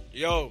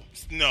 Yo.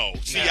 No.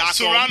 Siakam.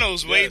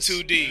 Serrano's way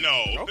too deep.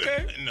 No.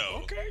 Okay.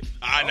 No. Okay.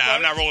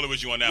 I'm not rolling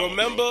with you on that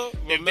Remember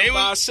one.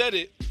 I said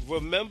it.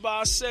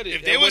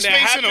 If they was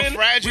facing a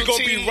fragile we're going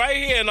to team, be right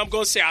here, and I'm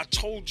going to say, I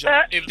told you.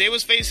 If they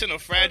was facing a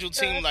fragile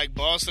team like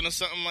Boston or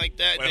something like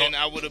that, then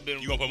I would have been.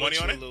 You going to put money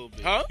on it? A little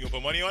bit. Huh? You going to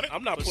put money on it?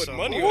 I'm not putting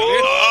money on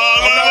it.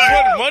 I'm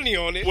not putting money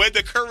on it. With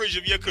the courage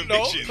of your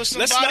convictions. Put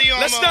some body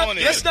armor on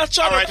it. Let's not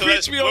try to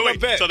preach me on a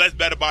bet. So that's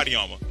better body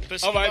armor.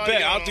 All right,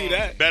 bet. I'll do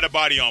that. Better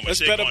body armor. Let's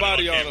bet a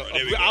body armor.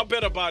 I'll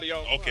bet a body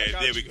armor. Okay,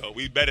 there we go.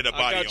 We betted a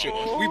body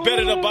armor. We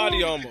betted a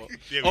body armor.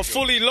 A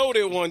fully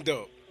loaded one,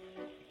 though.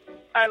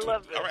 I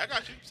love it. All right, I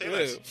got you. Say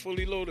less.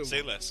 Fully loaded.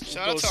 Say less.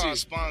 Shout out to our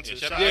sponsors.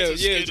 Shout out to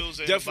Skittles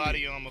and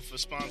Body Armor for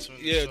sponsoring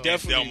the show.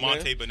 Definitely, Del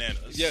Monte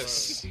Bananas.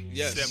 Yes,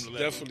 7-Eleven.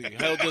 definitely.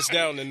 Held us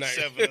down tonight.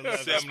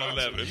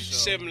 7-Eleven.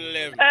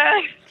 7-Eleven.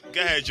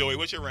 Go ahead, Joey.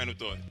 What's your random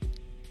thought?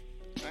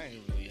 I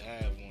ain't really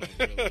have one,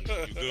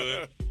 really. You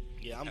good?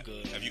 Yeah, I'm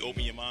good. Have you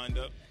opened your mind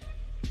up?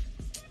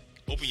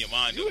 Open your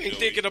mind You up, ain't Joey.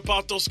 thinking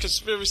about those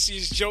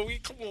conspiracies, Joey.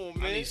 Come on,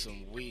 man. I need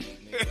some weed,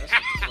 nigga. That's what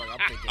the fuck I'm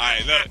thinking. All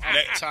right, look.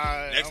 Next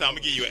time I'm going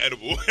to give you an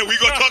edible. And we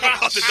going to talk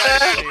about the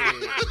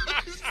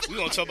dinosaurs. We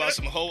going to talk about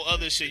some whole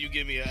other shit. You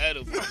give me an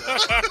edible.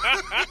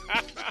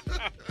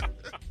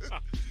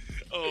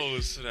 Oh,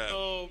 snap.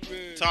 Oh,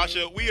 man.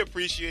 Tasha, we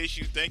appreciate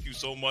you. Thank you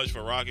so much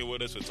for rocking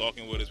with us, for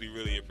talking with us. We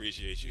really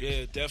appreciate you.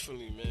 Yeah,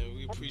 definitely, man.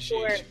 We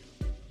appreciate you.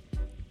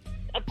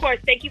 Of course.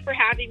 Thank you for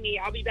having me.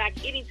 I'll be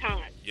back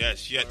anytime.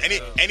 Yes.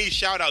 Any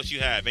shout outs you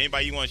have?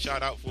 Anybody you want to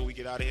shout out before we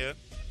get out of here?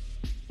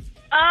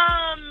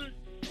 A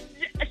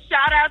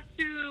shout out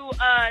to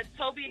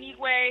Toby and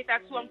Igwe.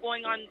 That's who I'm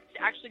going on to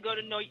actually go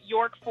to New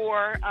York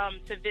for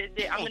to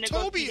visit. I'm going to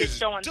go see his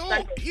show on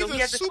Sunday. He's so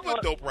a super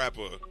dope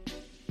rapper.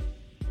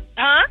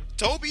 Huh?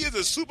 Toby is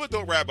a super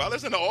dope rapper. I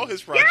listen to all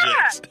his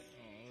projects.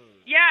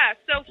 Yeah,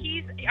 so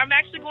I'm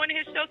actually going to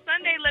his show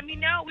Sunday. Let me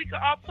know. We could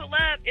all pull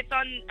up. It's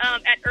on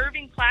at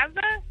Irving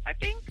Plaza, I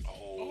think.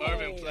 Oh,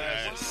 Irving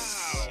Plaza.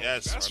 Yes.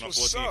 Yes, That's right on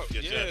what's 14th. up.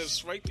 Yes.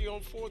 It's right there on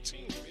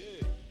 14th.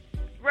 Yeah.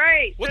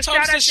 Right. What so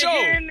time's shout out the show? To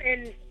him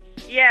and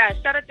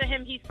shout out to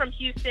him. He's from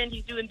Houston.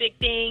 He's doing big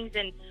things.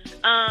 And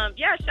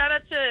shout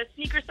out to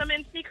Sneaker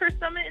Summit,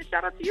 and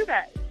shout out to you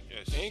guys.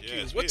 Yes. Thank you.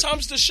 Yes, What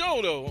time's the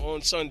show though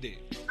on Sunday?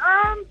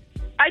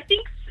 I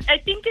think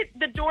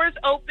the doors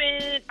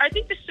open. I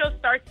think the show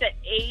starts at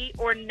 8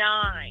 or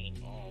 9.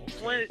 Oh,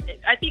 okay.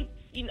 I think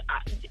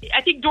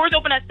doors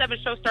open at 7.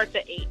 Show starts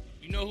at 8.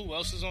 You know who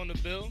else is on the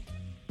bill?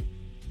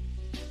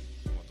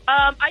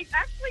 I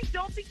actually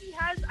don't think he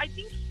has.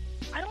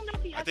 I don't know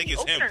if he has. I think any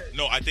it's him. openers.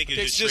 No, I think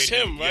it's just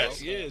straight him, right?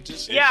 Yes. Yeah,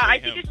 just him. Yeah, I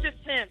him. think it's just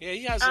him. Yeah,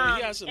 he has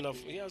enough.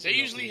 They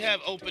usually have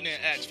opening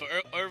acts. For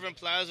Irving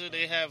Plaza,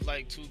 they have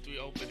like 2-3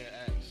 opening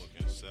acts.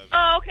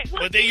 Oh, okay.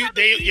 Well, But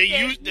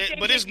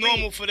but it's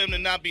normal for them to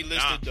not be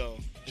listed though.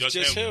 Just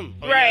him.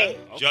 Oh, Right.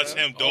 Yeah? Just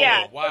him, Dolo.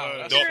 Yeah. Wow,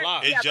 that's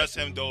fly. It's just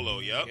him, Dolo.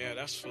 Yep. Yeah,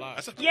 that's fly.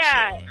 That's a good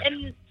Yeah, show.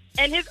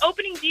 and his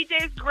opening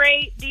DJ is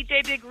great.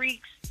 DJ Big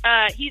Reeks.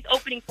 He's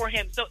opening for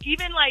him. So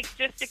even like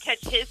just to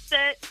catch his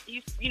set,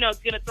 he's gonna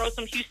throw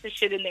some Houston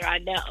shit in there. I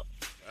know.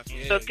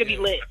 So it's gonna be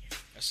lit.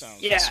 That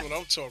sounds. That's what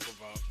I'm talking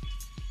about.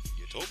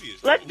 Yeah, Toby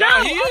is. Let's go.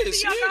 Nah, he I'll is.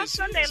 see y'all He on is.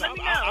 Sunday. Let me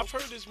know. I've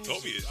heard his music.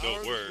 Toby is I dope.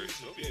 heard Word.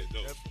 his music. Toby is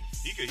dope. Definitely.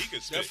 He could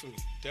spit.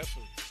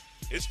 Definitely.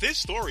 His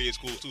story is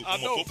cool too. I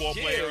From know. a football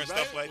Yeah, player and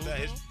stuff right? like that.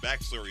 His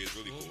backstory is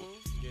really cool.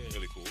 Yeah.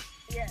 Really cool.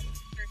 Yes,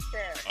 for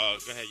sure.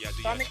 Go ahead, yeah.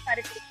 So I'm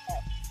excited for this.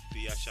 Do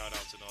y'all shout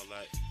outs and all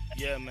that?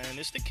 Yeah, man,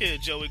 it's the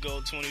kid Joey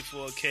Gold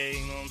 24K.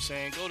 You know what I'm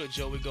saying? Go to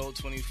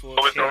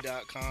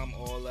joeygold24k.com.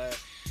 All that.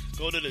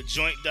 Go to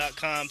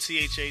thejoint.com.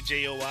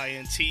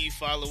 THAJOINT.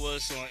 Follow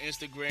us on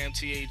Instagram.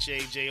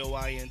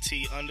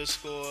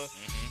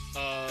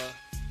 THAJOINT_.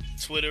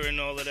 Twitter and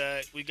all of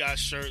that. We got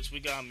shirts, we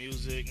got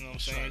music, you know what I'm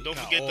saying? Don't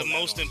forget the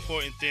most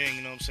important thing,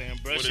 you know what I'm saying?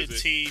 Brush your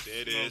teeth,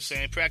 you know what I'm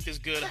saying? Practice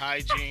good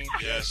hygiene.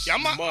 Yes. Yeah,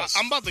 I'm about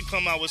to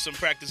come out with some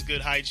practice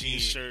good hygiene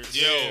shirts.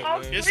 Yo,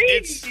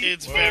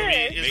 it's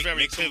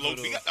very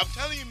pivotal. I'm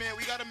telling you, man,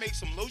 we gotta make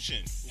some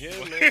lotion. Yeah,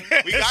 man.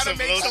 We gotta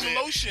make some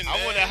lotion, man.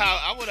 I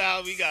wonder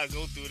how we gotta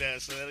go through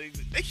that. So they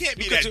can't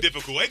be that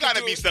difficult. It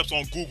gotta be steps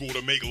on Google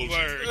to make lotion.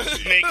 Word.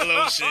 Make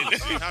lotion.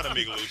 How to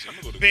make a lotion? I'm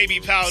gonna go to baby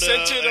Google. powder.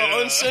 Scented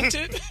or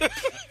unscented?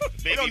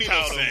 Baby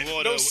powder,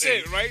 water. No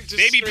scent, right? Just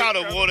baby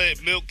powder, water,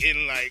 milk,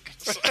 and like.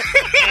 Yeah,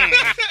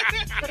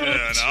 no,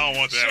 I don't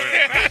want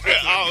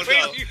that. Oh,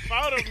 no. Baby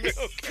powder,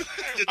 milk.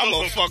 I'm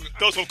gonna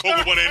throw some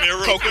cocoa butter in there.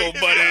 Cocoa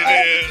butter in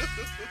there.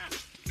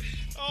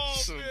 Oh,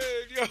 man.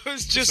 Yo,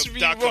 it's just some me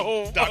Dr.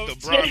 wrong. Dr.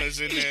 Bronner's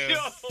in there. Yo,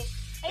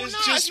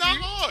 It's not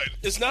hard.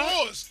 It's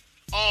not?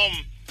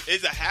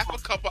 It's a half a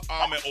cup of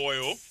almond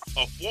oil,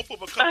 a fourth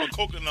of a cup of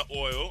coconut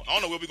oil. I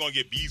don't know where we're going to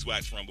get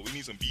beeswax from, but we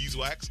need some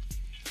beeswax.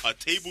 A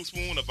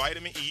tablespoon of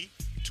vitamin E,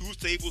 2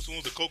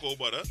 tablespoons of cocoa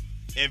butter,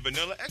 and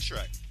vanilla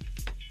extract.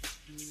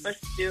 Let's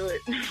do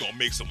it. Gonna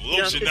make some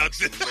lotion out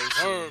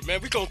there.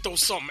 Man, we gonna throw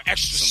something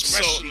extra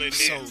special in there.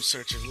 Soul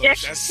searching lotion. Yeah.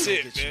 That's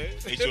it, man.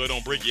 Make sure it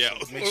don't break you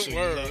out. Make sure you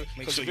love, make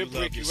Because sure if you it love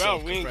break you yourself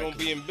out, we ain't gonna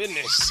correctly. be in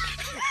business.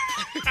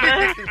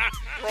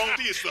 Wrong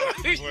to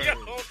yourself.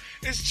 Yo,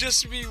 it's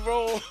just me,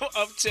 roll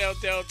uptown,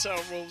 downtown,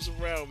 rolls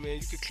around, man.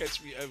 You can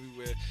catch me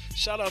everywhere.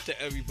 Shout out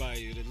to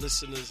everybody, the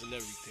listeners and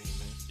everything,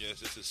 man. Yes,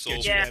 this is soul.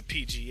 Get Yeah. you that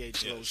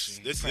PGH Yes.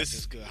 lotion. This Practice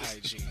is good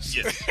hygiene.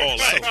 Yes, all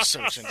that.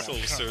 Soul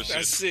searching.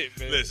 That's it,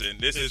 man. Listen,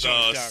 this is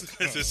joint.com.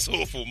 this is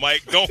Soulful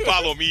Mike. Don't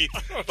follow me.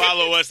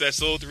 Follow us at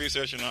Soul 3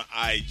 Searching on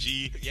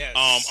IG. Yes.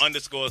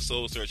 _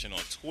 Soul Searching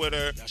on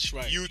Twitter. That's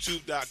right.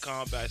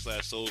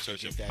 YouTube.com/Soul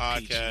Searching Get that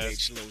Podcast.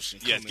 PGH lotion.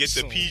 Yes, coming get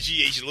the soon.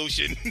 PGH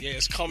lotion. Yeah,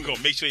 it's We're coming. gonna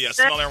make sure you're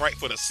smelling right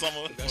for the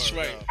summer. That's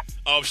right.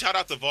 Shout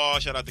out to Vol,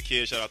 shout out to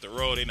Kid, shout out to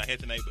Ro. They not here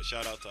tonight, but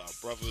shout out to our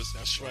brothers.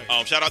 That's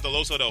right. Shout out to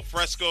Loso Del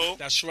Fresco.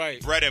 That's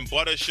right. Bread and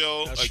Butter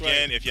Show. That's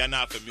Again, right. if you're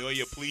not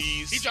familiar,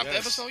 please. He dropped the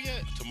Yes. episode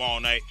yet? Tomorrow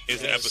night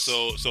is the Yes.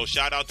 episode. So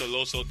shout out to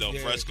Loso Del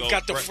Yeah, Fresco. we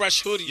got the Bre-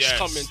 fresh hoodies Yes,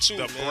 coming too,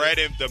 the man. bread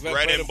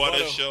and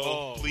butter show.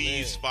 Oh,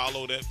 Please man.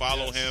 follow that.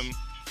 Follow Yes. him.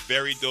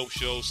 Very dope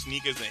show.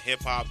 Sneakers and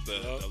hip hop. The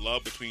Yup.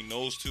 love between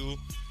those two.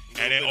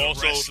 Little And then bit of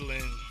also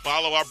wrestling.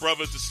 follow our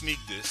brothers to Sneak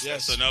This.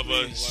 Yes, That's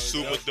another please.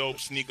 super Yup. dope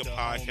sneaker The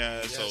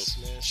podcast. homies. So Yes,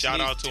 man. shout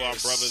Sneak out to our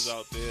This. brothers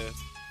out there.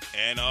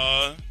 And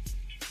I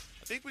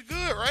think we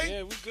good, right?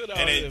 Yeah, we good out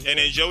And here. then, and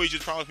then Joey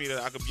just promised me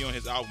that I could be on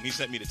his album. He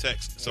sent me the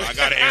text, so I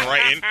got it in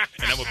writing,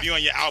 and I'm gonna be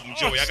on your album,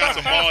 Joey. I got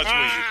some bars for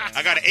you.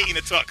 I got an 8 in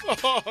the tuck.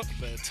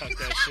 Better tuck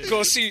that shit.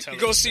 Go see, Tell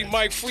go us see that.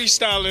 Mike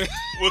freestyling.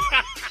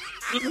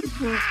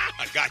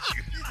 I got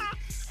you.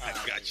 I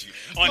got you.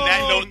 On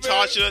that Oh, note,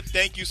 man. Tasha,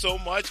 thank you so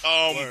much.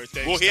 Word,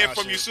 thanks, We'll hear Tasha.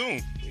 from you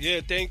soon.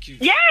 Yeah, thank you.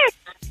 Yes.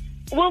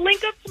 We'll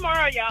link up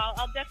tomorrow, y'all.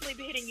 I'll definitely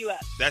be hitting you up.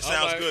 That sounds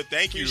All right. good.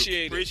 Thank you.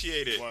 Appreciate it.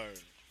 Appreciate it. Word.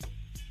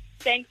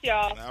 Thanks,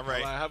 y'all. All All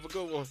right. right, have a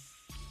good one.